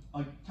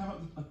 I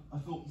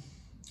thought,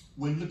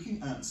 when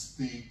looking at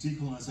the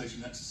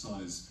decolonisation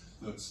exercise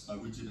that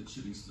we did at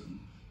Chiddingstone,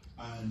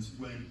 and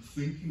when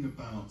thinking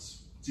about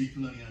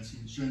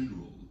decoloniality in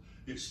general,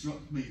 it struck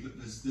me that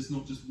there's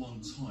not just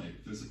one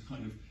type.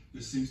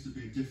 There seems to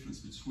be a difference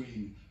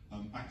between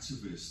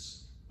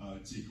activist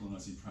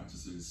decolonising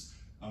practices,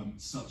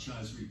 such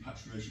as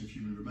repatriation of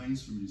human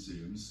remains from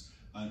museums,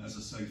 And as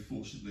I say,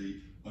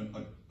 fortunately, I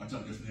don't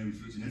know if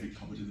we've looked in every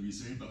cupboard in the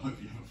museum, but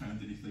hopefully you haven't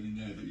found anything in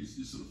there that you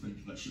sort of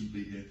think that shouldn't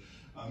be here.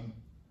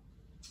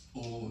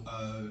 Or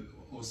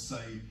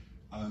say,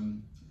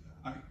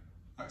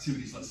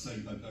 activities like, say,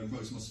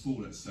 Rose Must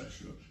Fall,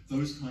 etc.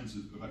 Those kinds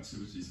of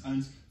activities.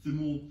 And the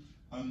more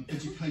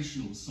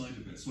educational side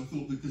of it. So I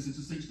thought that there's a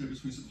distinction there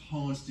between sort of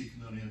hard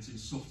decoloniality and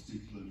soft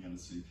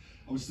decoloniality.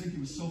 I was thinking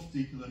with soft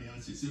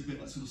decoloniality, it's a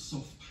bit like sort of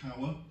soft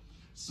power.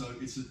 So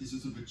it's a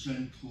sort of a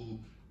gentle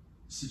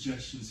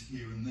suggestions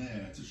here and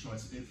there to try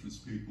to influence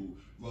people,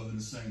 rather than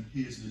saying,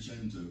 here's an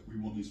agenda, we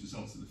want these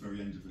results at the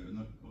very end of it,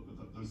 and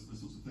those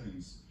sorts of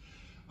things.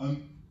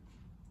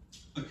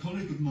 A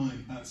colleague of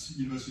mine at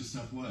University of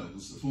South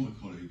Wales, a former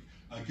colleague,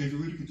 gave a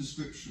really good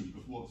description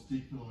of what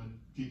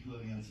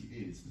decoloniality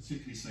is,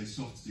 particularly, say,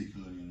 soft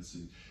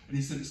decoloniality. And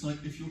he said it's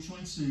like if you're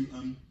trying to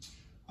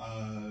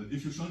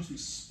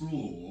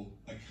explore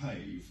a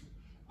cave,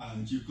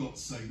 and you've got,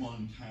 say,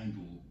 one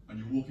candle, and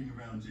you're walking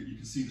around it, you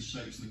can see the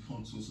shapes and the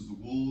contours of the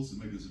walls, and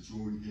maybe there's a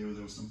drawing here or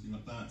there or something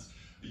like that,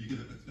 and you get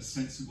a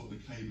sense of what the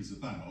cave is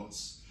about.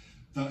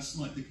 That's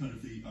like the kind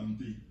of the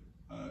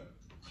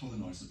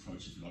colonised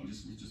approach, if you like,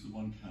 with just the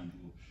one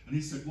candle. And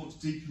he said what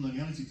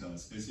decoloniality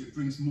does is it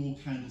brings more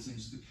candles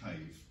into the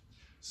cave,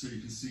 so you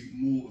can see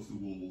more of the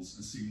walls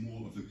and see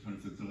more of the kind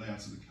of the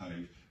layout of the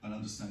cave and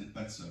understand it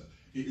better.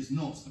 It is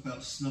not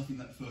about snuffing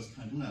that first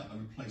candle out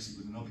and replacing it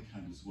with another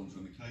candle to wander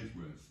around the cave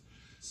with.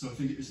 So I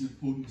think it is an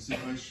important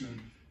consideration,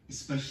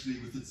 especially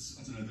with the,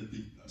 I don't know,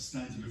 the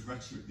standard of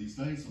rhetoric these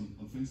days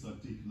on things like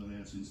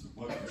decoloniality and sort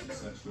of wokeness,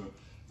 etc.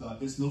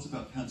 That it's not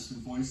about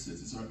cancelling voices,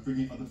 it's about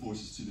bringing other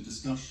voices to the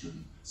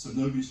discussion. So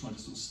nobody's trying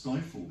to sort of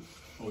stifle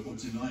or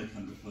deny a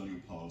kind of a colonial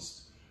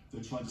past.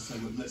 They're trying to say,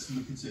 well, let's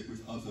look at it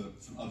with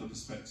from other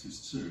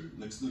perspectives too.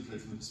 Let's look at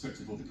it from the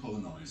perspective of the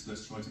colonised.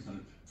 Let's try to kind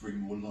of bring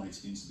more light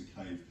into the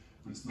cave.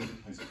 But it's not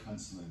a case of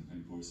cancelling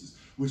any voices.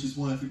 Which is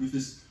why I think with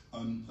this,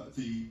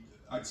 the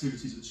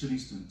activities at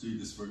Chiddingstone do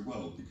this very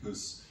well,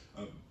 because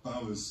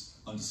Bauer's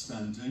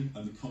understanding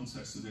and the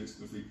context of the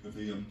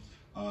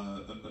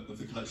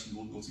collection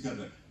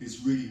altogether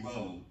is really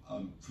well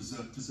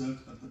preserved.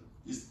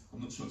 I'm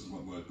not sure it's the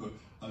right word, but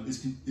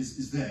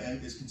is there,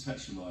 is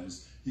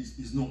contextualised.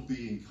 He's not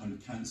being kind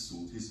of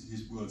cancelled.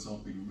 His words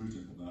aren't being removed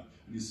from that,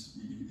 and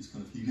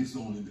he lives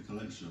on in the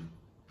collection.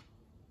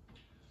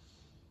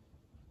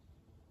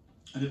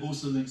 And it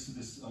also links to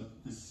this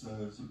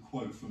sort of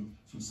quote from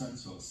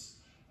Santos,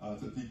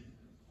 that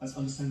as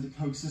understand the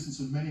coexistence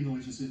of many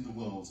knowledges in the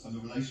world and the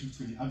relation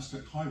between the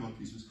abstract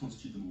hierarchies which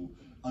constitute them all,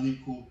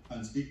 unequal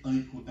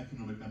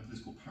economic and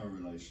political power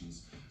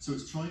relations. So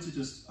it's trying to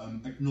just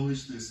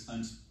acknowledge this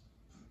and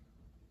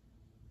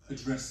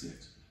address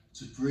it,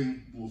 to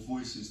bring more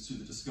voices to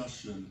the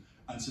discussion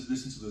and to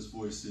listen to those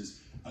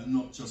voices, and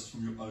not just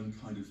from your own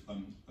kind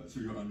of,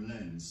 through your own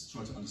lens,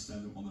 try to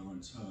understand them on their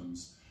own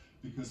terms.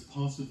 Because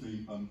part of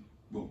the,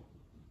 well,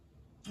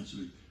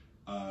 actually,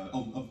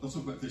 I'll talk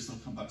about this and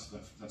I'll come back to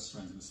that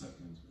strand in a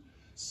second.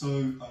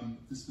 So,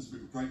 this is a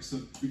bit of a break. So,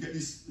 we get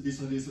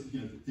these ideas that, you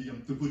know,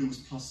 the Buddha was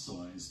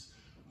plus-sized.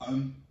 I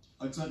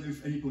don't know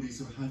if anybody's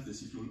ever had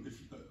this.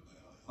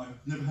 I've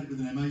never had it with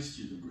an MA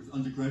student, but with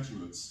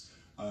undergraduates,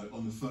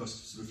 on the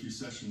first sort of few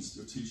sessions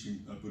of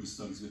teaching Buddhist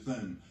studies with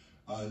them,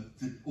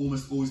 there'd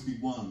almost always be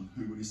one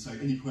who would say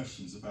any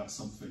questions about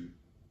something,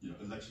 you know,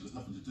 a lecture that's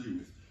nothing to do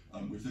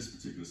with this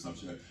particular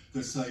subject.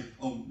 They'd say,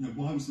 oh, you know,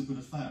 why was the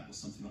Buddha fat, or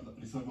something like that?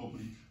 And he said, well,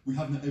 but we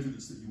have no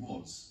evidence that he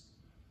was.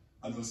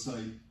 And they'll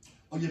say,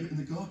 oh yeah, but in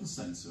the garden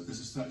centre, there's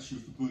a statue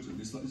of the Buddha. And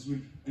it's like,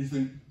 and you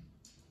think,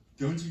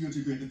 go and do your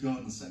degree at the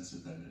garden centre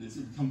then. And it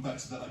would come back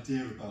to that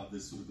idea about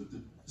this sort of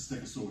the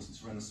Stegosaurus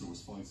and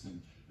Tyrannosaurus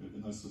fighting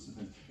and those sorts of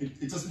things.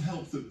 It doesn't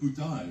help that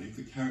Budai,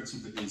 the character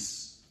that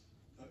is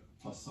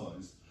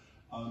plus-sized,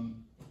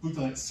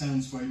 Buddha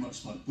sounds very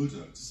much like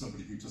Buddha to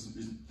somebody who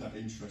isn't that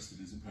interested,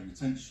 isn't paying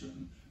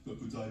attention, but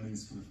Buddha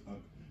means kind of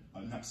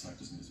a knapsack,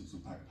 doesn't it?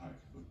 Sort of backpack,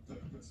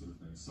 that sort of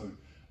thing. So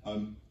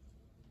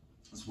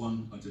that's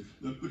one idea.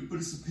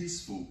 Buddhists are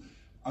peaceful.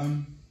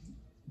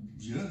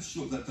 Yeah,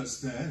 sure,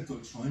 that's there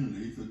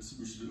doctrinally, that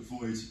we should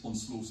avoid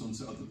onslaught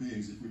onto other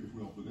beings if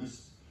we are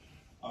Buddhist.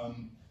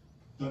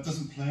 That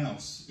doesn't play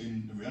out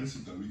in reality,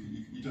 though.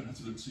 You don't have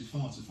to look too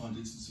far to find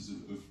instances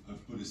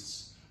of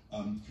Buddhists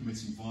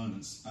committing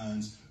violence,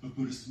 and of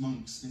Buddhist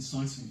monks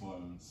inciting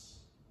violence.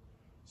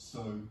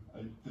 So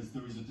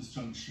there is a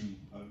disjunction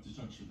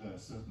there,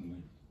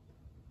 certainly.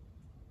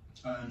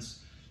 And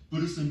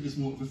Buddhism is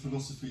more of a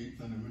philosophy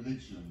than a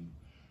religion.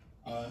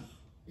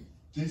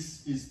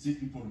 This is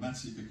deeply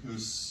problematic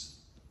because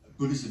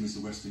Buddhism is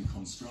a Western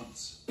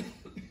construct,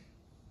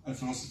 and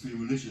philosophy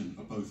and religion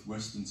are both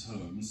Western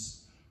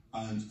terms,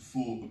 and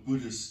for a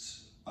Buddhist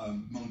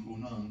monk or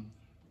nun,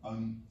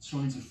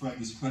 trying to frame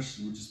this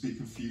question would just be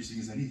confusing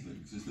as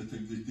anything, because they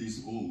think that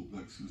these are all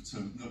like sort of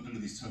terms, none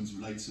of these terms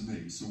relate to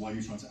me, so why are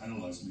you trying to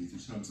analyse me through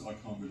terms that I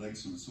can't relate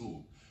to at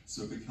all?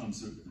 So it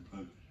becomes a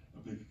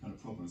big kind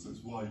of problem. So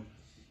it's why,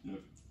 you know,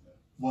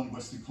 one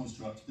Western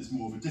construct is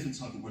more of a different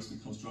type of Western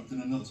construct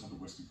than another type of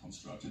Western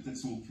construct.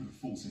 It's all kind of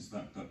falls into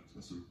that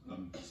sort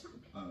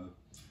of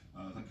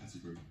that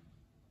category.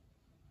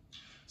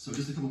 So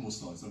just a couple more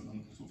slides. I'm not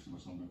going to talk too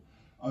much longer.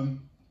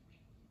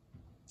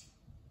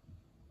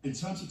 In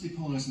terms of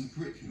decolonizing the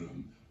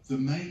curriculum, the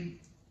main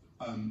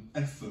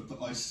effort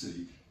that I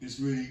see is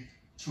really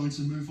trying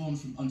to move on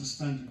from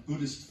understanding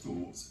Buddhist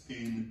thought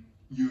in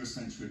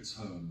Eurocentric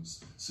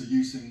terms. So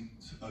using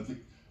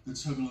the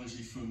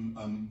terminology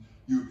from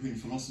European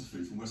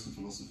philosophy, from Western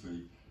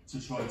philosophy, to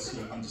try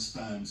to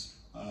understand,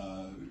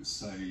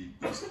 say,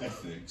 Buddhist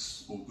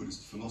ethics or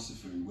Buddhist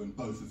philosophy, when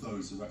both of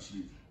those are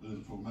actually a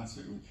little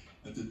problematic.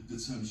 The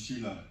term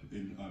Shila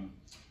in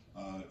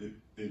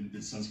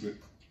Sanskrit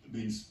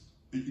means,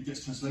 it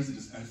gets translated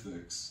as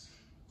ethics,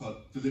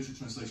 but the literal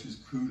translation is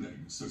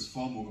cooling, so it's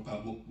far more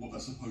about what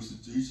that's supposed to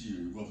do to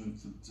you, rather than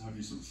to have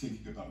you sort of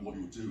thinking about what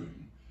you're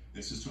doing.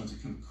 It's just trying to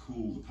kind of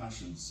cool the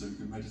passions so you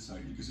can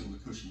meditate, you can sit on the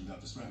cushion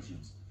without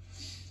distractions.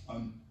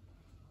 I'm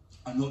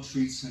not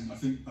treating, I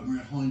think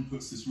Maria Hein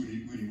puts this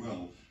really, really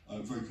well,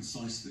 very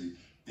concisely,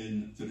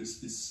 in that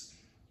it's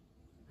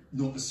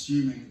not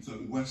assuming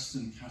that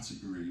Western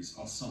categories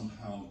are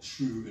somehow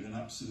true in an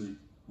absolute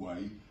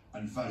way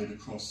and valid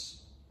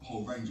across a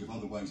whole range of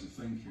other ways of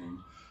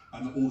thinking,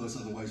 and that all those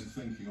other ways of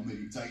thinking are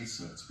merely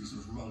data to be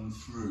sort of run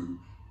through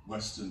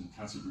Western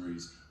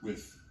categories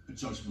with a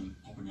judgment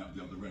popping out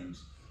the other end.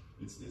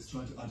 It's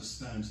trying to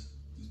understand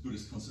these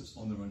Buddhist concepts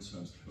on their own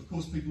terms. Of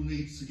course, people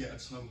need to get a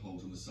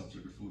toehold on the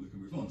subject before they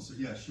can move on. So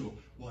yeah, sure,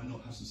 why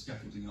not have some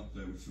scaffolding up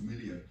there with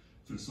familiar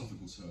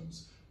philosophical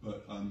terms?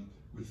 But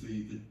with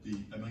the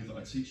MA that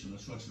I teach on, I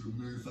try to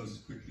remove those as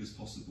quickly as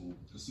possible,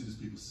 as soon as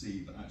people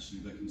see that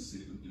actually they can see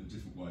it in a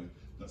different way.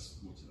 That's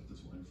what I'm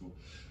aiming for.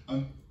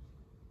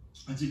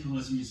 And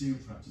decolonising museum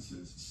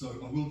practices.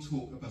 So I will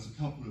talk about a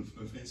couple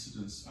of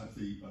incidents at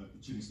the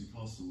Chiddingstone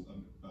Castle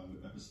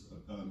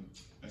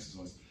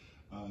exercise,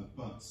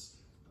 but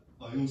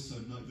I also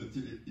note that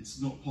it's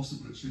not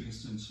possible at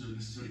Chiddingstone to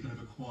necessarily kind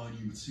of acquire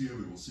new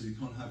material, so you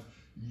can't have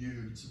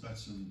new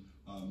Tibetan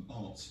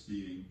art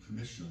being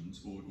commissioned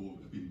or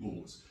being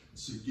bought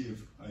to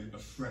give a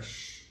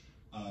fresh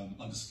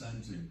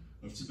understanding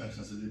of Tibet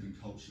as a living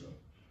culture.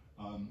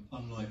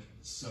 Unlike,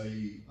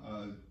 say,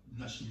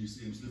 National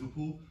Museums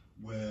Liverpool,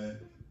 where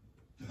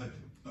they had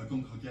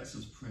Gonkar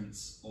Getzo's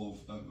prints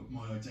of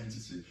my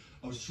identity.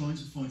 I was trying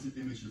to find an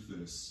image of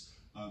this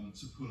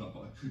to pull up,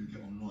 but I couldn't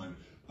get online.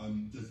 I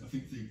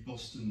think the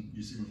Boston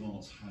Museum of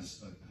Art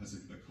has a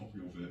copy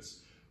of it.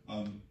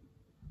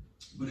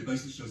 But it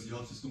basically shows the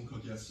artist Gonkar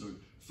Getzo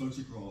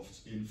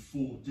photographed in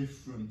 4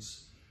 different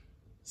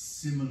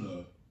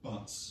similar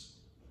poses,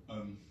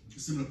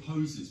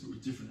 but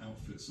with different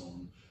outfits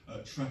on,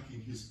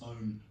 tracking his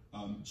own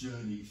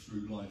journey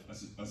through life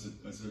as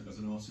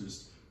an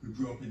artist who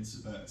grew up in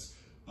Tibet,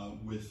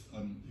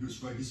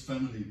 his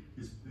family,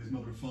 his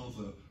mother and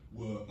father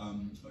were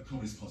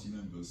Communist Party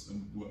members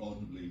and were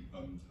ardently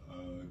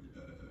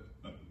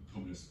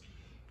communist.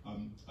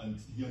 And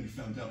he only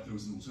found out there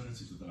was an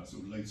alternative to that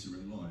sort of later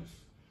in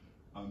life.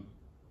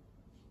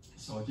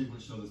 So I did want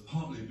to show this,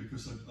 partly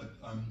because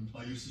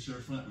I used to share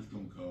a flat with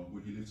Gonkar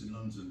when he lived in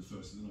London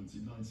first in the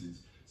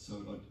 1990s.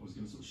 So I was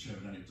going to sort of share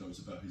an anecdote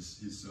about his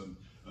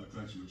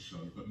graduate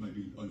show, but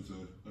maybe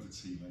over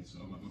tea later.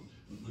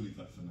 We'll leave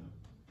that for now.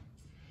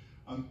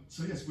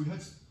 So yes, we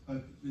had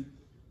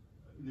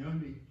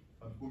Naomi,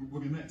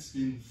 when we met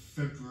in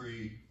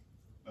February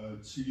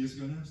 2 years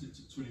ago now, is it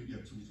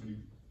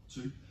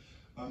 2022?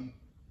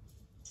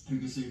 You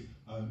can see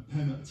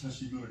Pema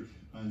Tashi-Murik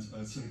and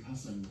Soni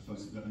Passan,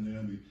 and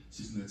Naomi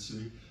sitting there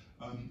too.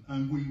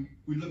 And we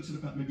looked at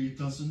about maybe a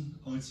dozen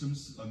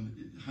items,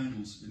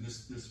 handles in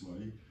this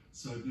way.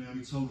 So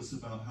Naomi told us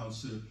about how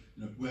to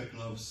wear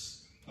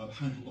gloves,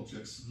 handle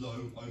objects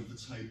low over the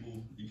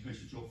table in case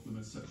you drop them,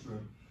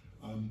 etc.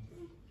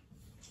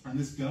 And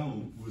this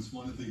gal was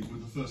one of the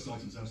first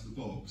items out of the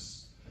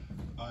box.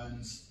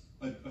 And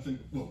I think,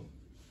 well,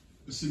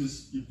 as soon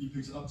as you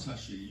picked it up,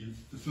 Tashi,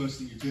 the first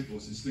thing you did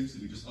was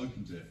instinctively just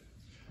opened it.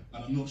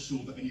 And I'm not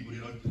sure that anybody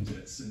had opened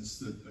it since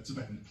the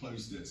Tibetan had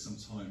closed it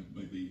sometime,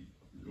 maybe,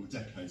 or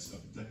decades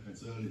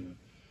earlier.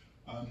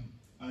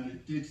 And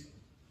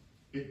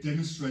it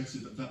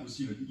demonstrated that was,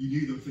 you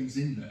knew there were things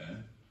in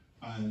there,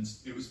 and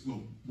it was,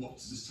 well, what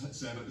does this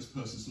say about this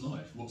person's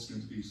life? What's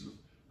going to be sort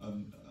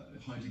of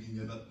hiding in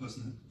there that the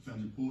person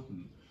found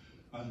important?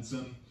 And as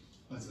I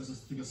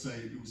think I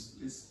say,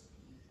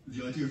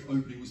 the idea of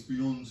opening was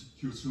beyond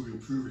curatorial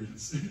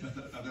prurience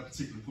at that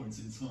particular point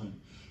in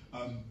time.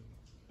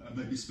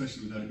 Maybe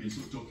especially without it being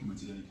sort of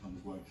documented in any kind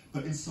of way.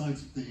 But inside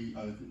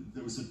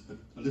there was a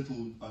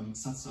little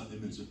satsa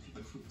image, a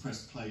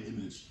pressed clay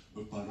image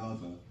of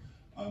Bhairava,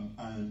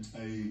 and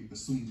a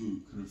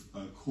sundu kind of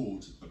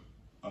cord,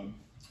 a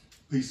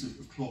piece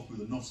of cloth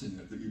with a knot in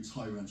it that you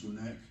tie around your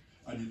neck,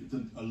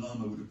 and a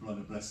lama would have blown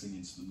a blessing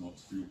into the knot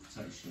for your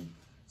protection.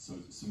 So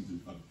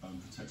sundu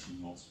protection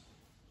knot.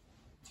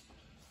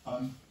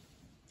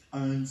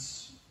 And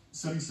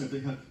Sally said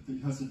that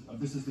he has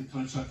this is the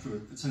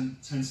Kalachakra, the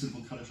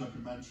 10-syllable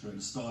Kalachakra mantra in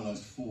a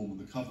stylized form on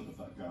the cover of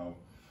that Gao.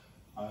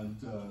 And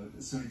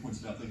Sally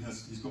pointed out that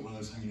he's got one of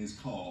those hanging in his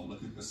car, like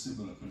a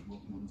similar kind of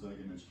modern day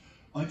image.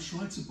 I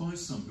tried to buy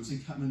some. It was in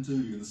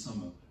Kathmandu in the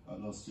summer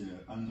last year,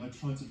 and I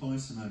tried to buy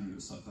some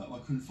amulets like that. I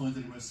couldn't find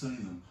anywhere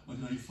selling them. I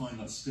could only find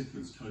like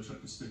stickers,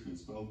 Kalachakra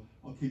stickers, but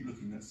I'll keep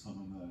looking next time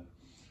I'm there.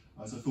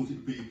 As I thought it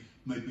would be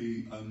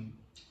maybe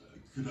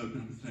could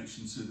open up a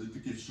connection to the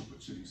gift shop at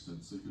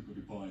Chiddingstone, so you could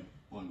probably buy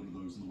one of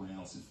those on the way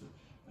out if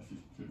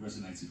it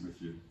resonated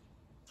with you,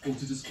 or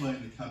to display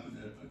in the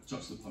cabinet,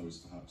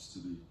 juxtaposed perhaps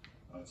to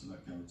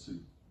that Gao too.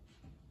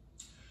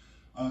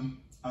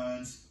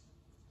 And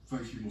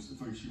very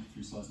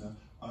few slides now.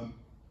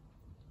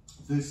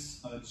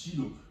 This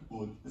chiluk,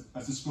 or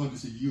as described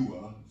as a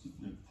ewer,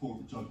 pour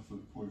a jug for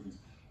pouring things,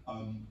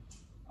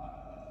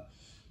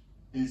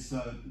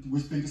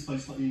 was being displayed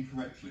slightly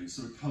incorrectly.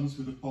 So it comes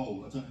with a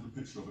bowl. I don't have a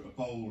picture of it. A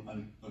bowl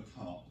and a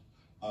cup,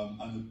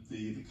 and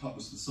the cup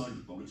was to the side of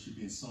the bowl. It should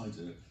be inside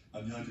it.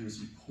 And the idea is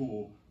you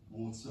pour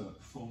water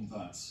from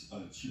that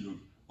chiluk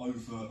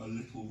over a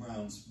little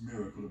round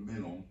mirror called a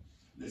melon.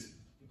 It's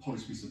a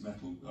polished piece of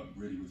metal,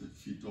 really, with a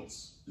few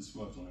dots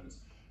described on it.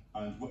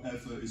 And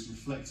whatever is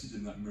reflected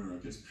in that mirror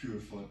gets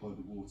purified by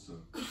the water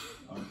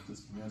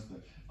that's coming out of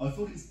it. I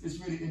thought it's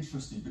really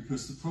interesting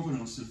because the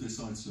provenance of this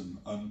item,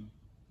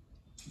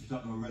 if you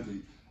don't know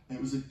already, it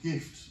was a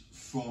gift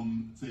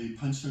from the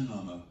Panchen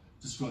Lama,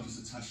 described as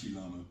a Tashi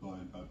Lama by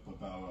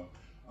Bauer,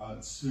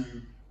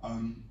 to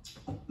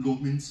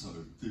Lord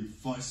Minto, the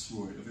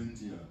Viceroy of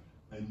India,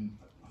 in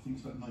I think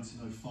it's about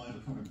 1905, I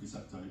can't remember the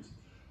exact date.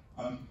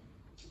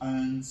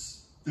 And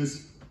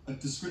there's a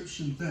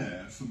description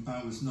there from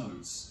Bauer's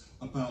notes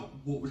about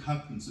what would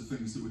happen to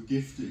things that were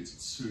gifted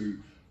to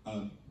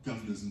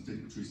governors and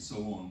dignitaries and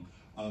so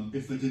on,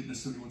 if they didn't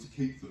necessarily want to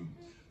keep them.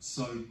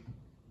 So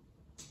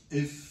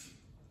if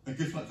a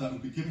gift like that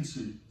would be given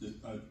to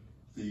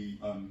the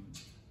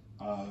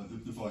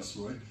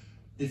Viceroy,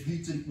 if he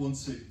didn't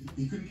want it,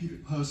 he couldn't keep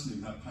it personally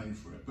without paying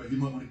for it, but he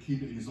might want to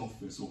keep it in his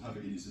office or have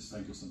it in his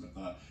estate or something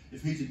like that.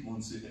 If he didn't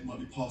want it, it might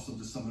be passed on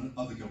to some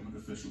other government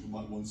official who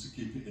might want to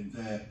keep it in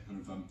their kind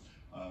of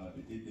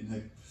in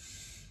their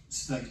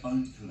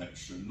state-owned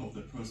collection, not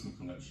their personal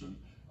collection.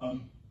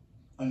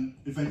 And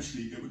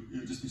eventually it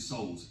would just be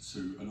sold to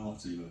an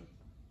art dealer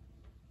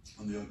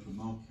on the open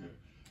market.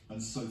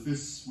 And so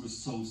this was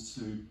sold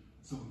to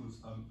someone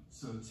called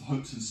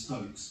Courtauld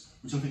Stokes,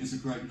 which I think is a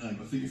great name.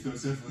 I think if there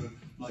was ever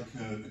like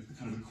a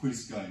kind of a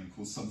quiz game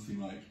called something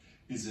like,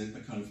 is it a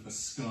kind of a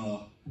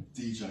ska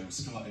DJ or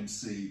ska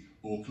MC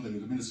or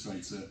colonial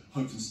administrator,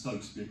 Courtauld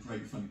Stokes would be a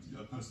great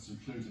person to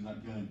include in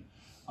that game.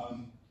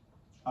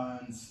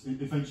 And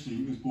eventually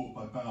it was bought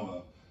by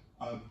Bauer.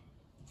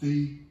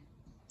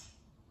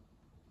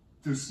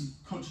 There's some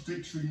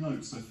contradictory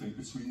notes, I think,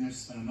 between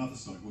this and another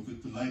site, or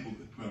the label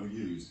that Bauer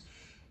used.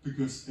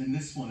 Because in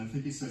this one, I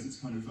think it says it's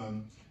kind of,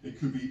 it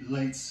could be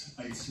late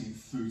 18th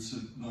through to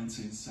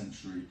 19th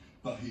century,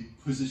 but he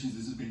positions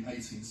this as being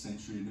 18th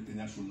century in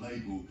the actual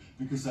label,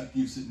 because that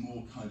gives it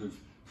more kind of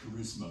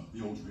charisma.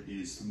 The older it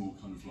is, the more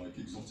kind of like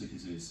exotic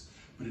it is.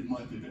 But it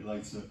might be a bit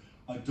later.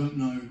 I don't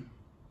know,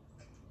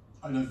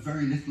 I know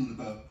very little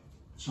about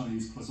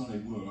Chinese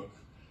cloisonné work,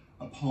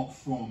 apart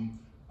from,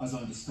 as I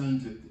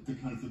understand it, the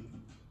kind of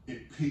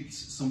it peaked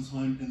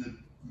sometime in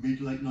the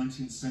mid-late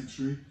 19th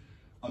century.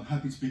 I'm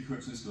happy to be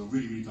correct on this because I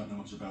really don't know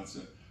much about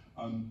it.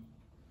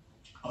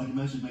 I'd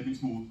imagine maybe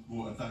it's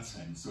more at that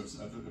end, so it's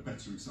a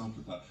better example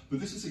of that. But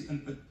this is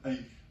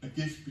a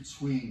gift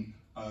between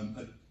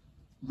a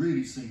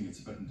really senior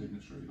Tibetan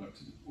dignitary, like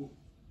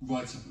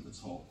right up at the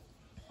top,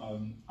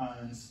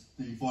 and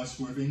the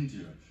Viceroy of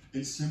India.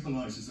 It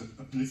symbolises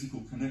a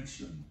political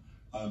connection.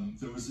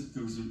 There was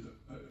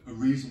a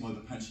reason why the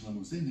Panchen Lama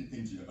was in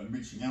India and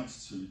reaching out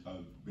to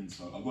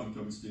Minto. I won't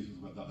go into details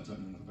about that, I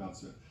don't know enough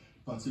about it.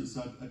 But it was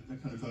a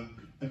kind of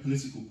a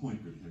political point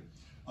really here.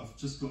 I've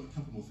just got a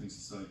couple more things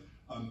to say.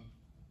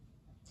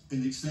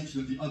 In the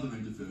extension of the other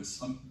end of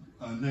this,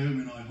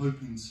 Naomi and I are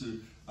hoping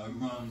to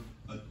run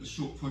a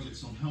short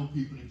project on how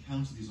people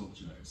encounter these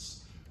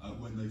objects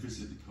when they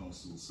visit the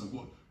castle. So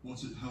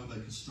how are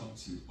they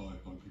constructed by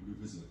people who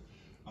visit?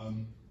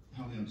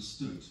 How are they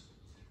understood?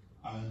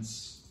 And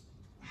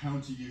how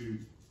do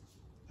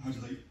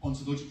they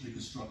ontologically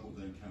construct what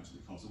they encounter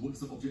at the castle? What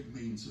does the object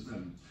mean to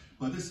them?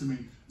 By this I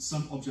mean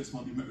some objects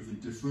might be met with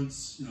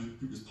indifference, you know,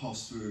 people just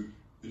pass through,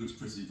 it looks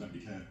pretty, don't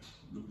really care,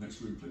 look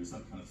next room please,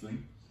 that kind of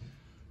thing.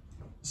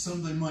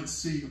 Some they might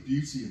see a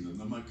beauty in them,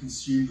 they might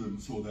consume them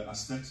for their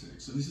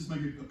aesthetics, and this is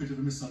maybe a bit of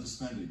a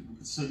misunderstanding,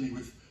 certainly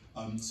with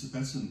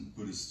Tibetan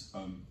Buddhist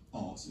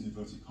art, in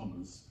inverted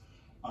commas,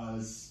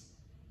 as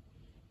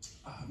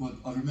well,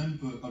 I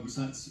remember I was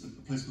at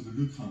a place called the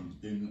Lukang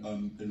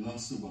in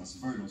Lhasa once, a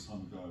very long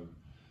time ago,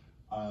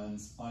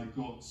 and I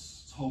got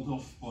told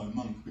off by a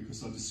monk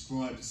because I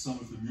described some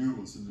of the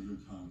murals in the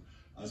Lukang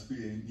as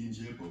being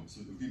Yinjiebo, so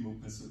the Vimo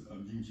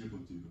Yinjiebo,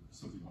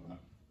 something like that,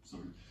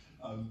 sorry.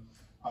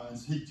 And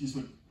he just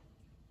went,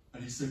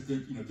 And he said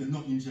that, you know, they're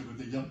not Yinjeba,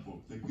 they're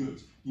Yabbo, they're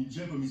good.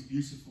 Yinjeba means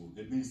beautiful.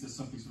 It means there's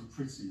something sort of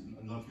pretty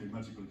and lovely and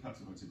magical and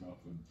captivating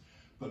about them.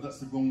 But that's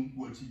the wrong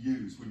word to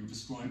use when you're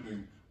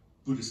describing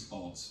Buddhist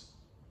art,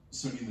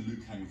 certainly in the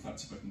Lukang with that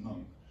Tibetan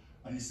monk.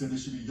 And he said there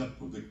should be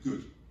Yabbo, they're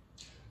good.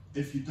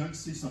 If you don't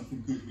see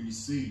something good when you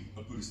see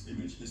a Buddhist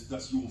image,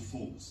 that's your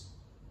fault.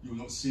 You'll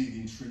not see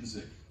the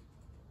intrinsic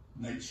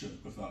nature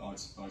of that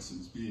item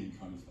as being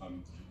kind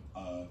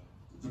of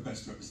the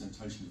best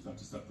representation of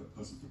that as that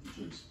person could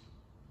produce.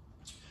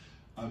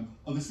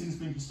 Other things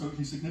being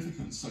historically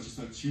significant, such as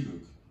that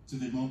chiluk, do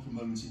they mark a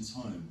moment in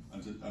time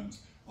and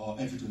are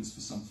evidence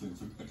for something,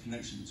 for a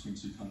connection between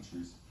two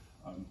countries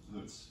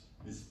that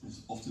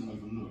is often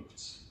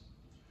overlooked?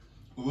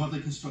 Or are they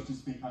constructed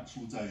to be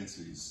actual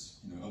deities?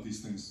 You know, are these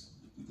things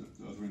that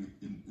are in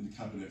the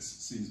cabinets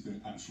seen as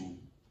being actual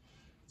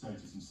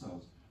deities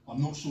themselves?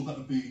 I'm not sure that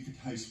would be the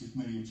case with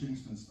many of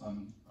Chiddingstone's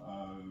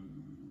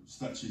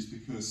statues,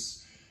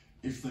 because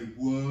if they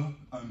were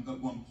at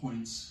one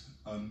point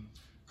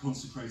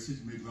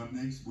consecrated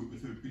mid-Radni,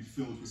 if they had been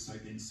filled with, say,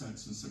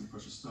 incense and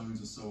semi-precious stones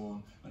and so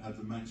on, and had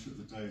the mantra of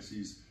the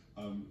deities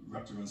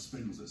wrapped around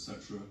spindles,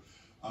 etc.,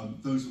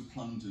 those were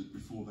plundered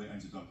before they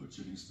ended up at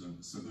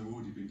Chiddingstone. So they've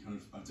already been kind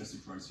of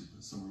desecrated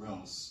somewhere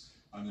else,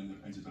 and then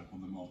they've ended up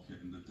on the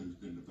market and they've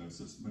ended there.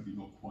 So it's maybe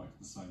not quite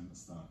the same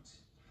as that.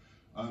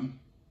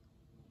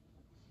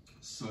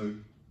 So,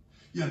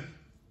 yeah,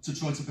 to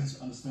try to better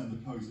understand the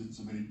coexistence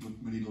of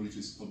many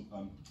knowledges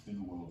in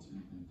the world,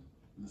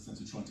 in the sense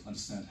of trying to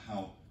understand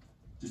how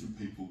different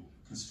people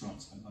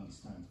construct and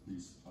understand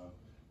these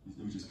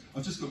images.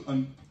 I've just got,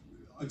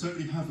 I don't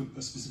really have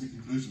a specific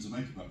conclusion to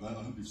make about that.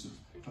 I hope you've sort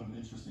of found it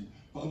interesting.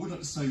 But I would like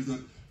to say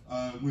that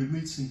we're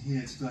meeting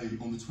here today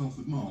on the 12th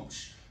of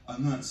March,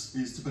 and that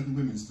is Tibetan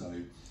Women's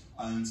Day,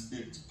 and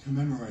it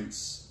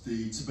commemorates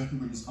the Tibetan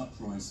women's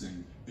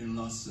uprising in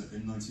Lhasa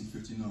in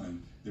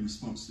 1959 in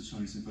response to the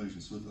Chinese invasion.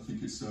 So I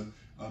think it's,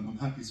 I'm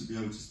happy to be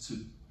able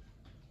to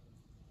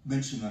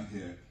mention that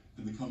here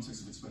in the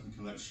context of a Tibetan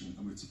collection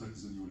and with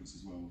Tibetans in the audience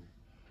as well.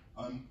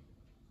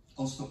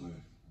 I'll stop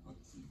there. I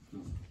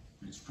feel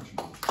the expression.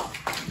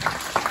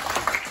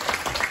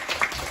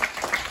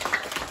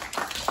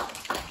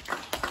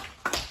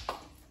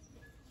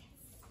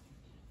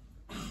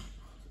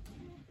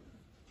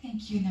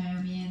 Thank you,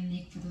 Naomi and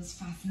Nick, for those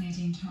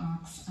fascinating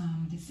talks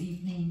this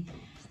evening.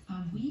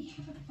 We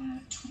have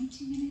about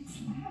 20 minutes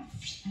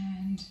left,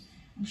 and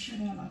I'm sure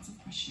there are lots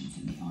of questions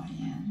in the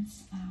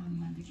audience.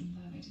 And we would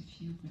love it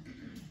if you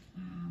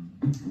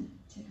would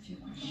take a few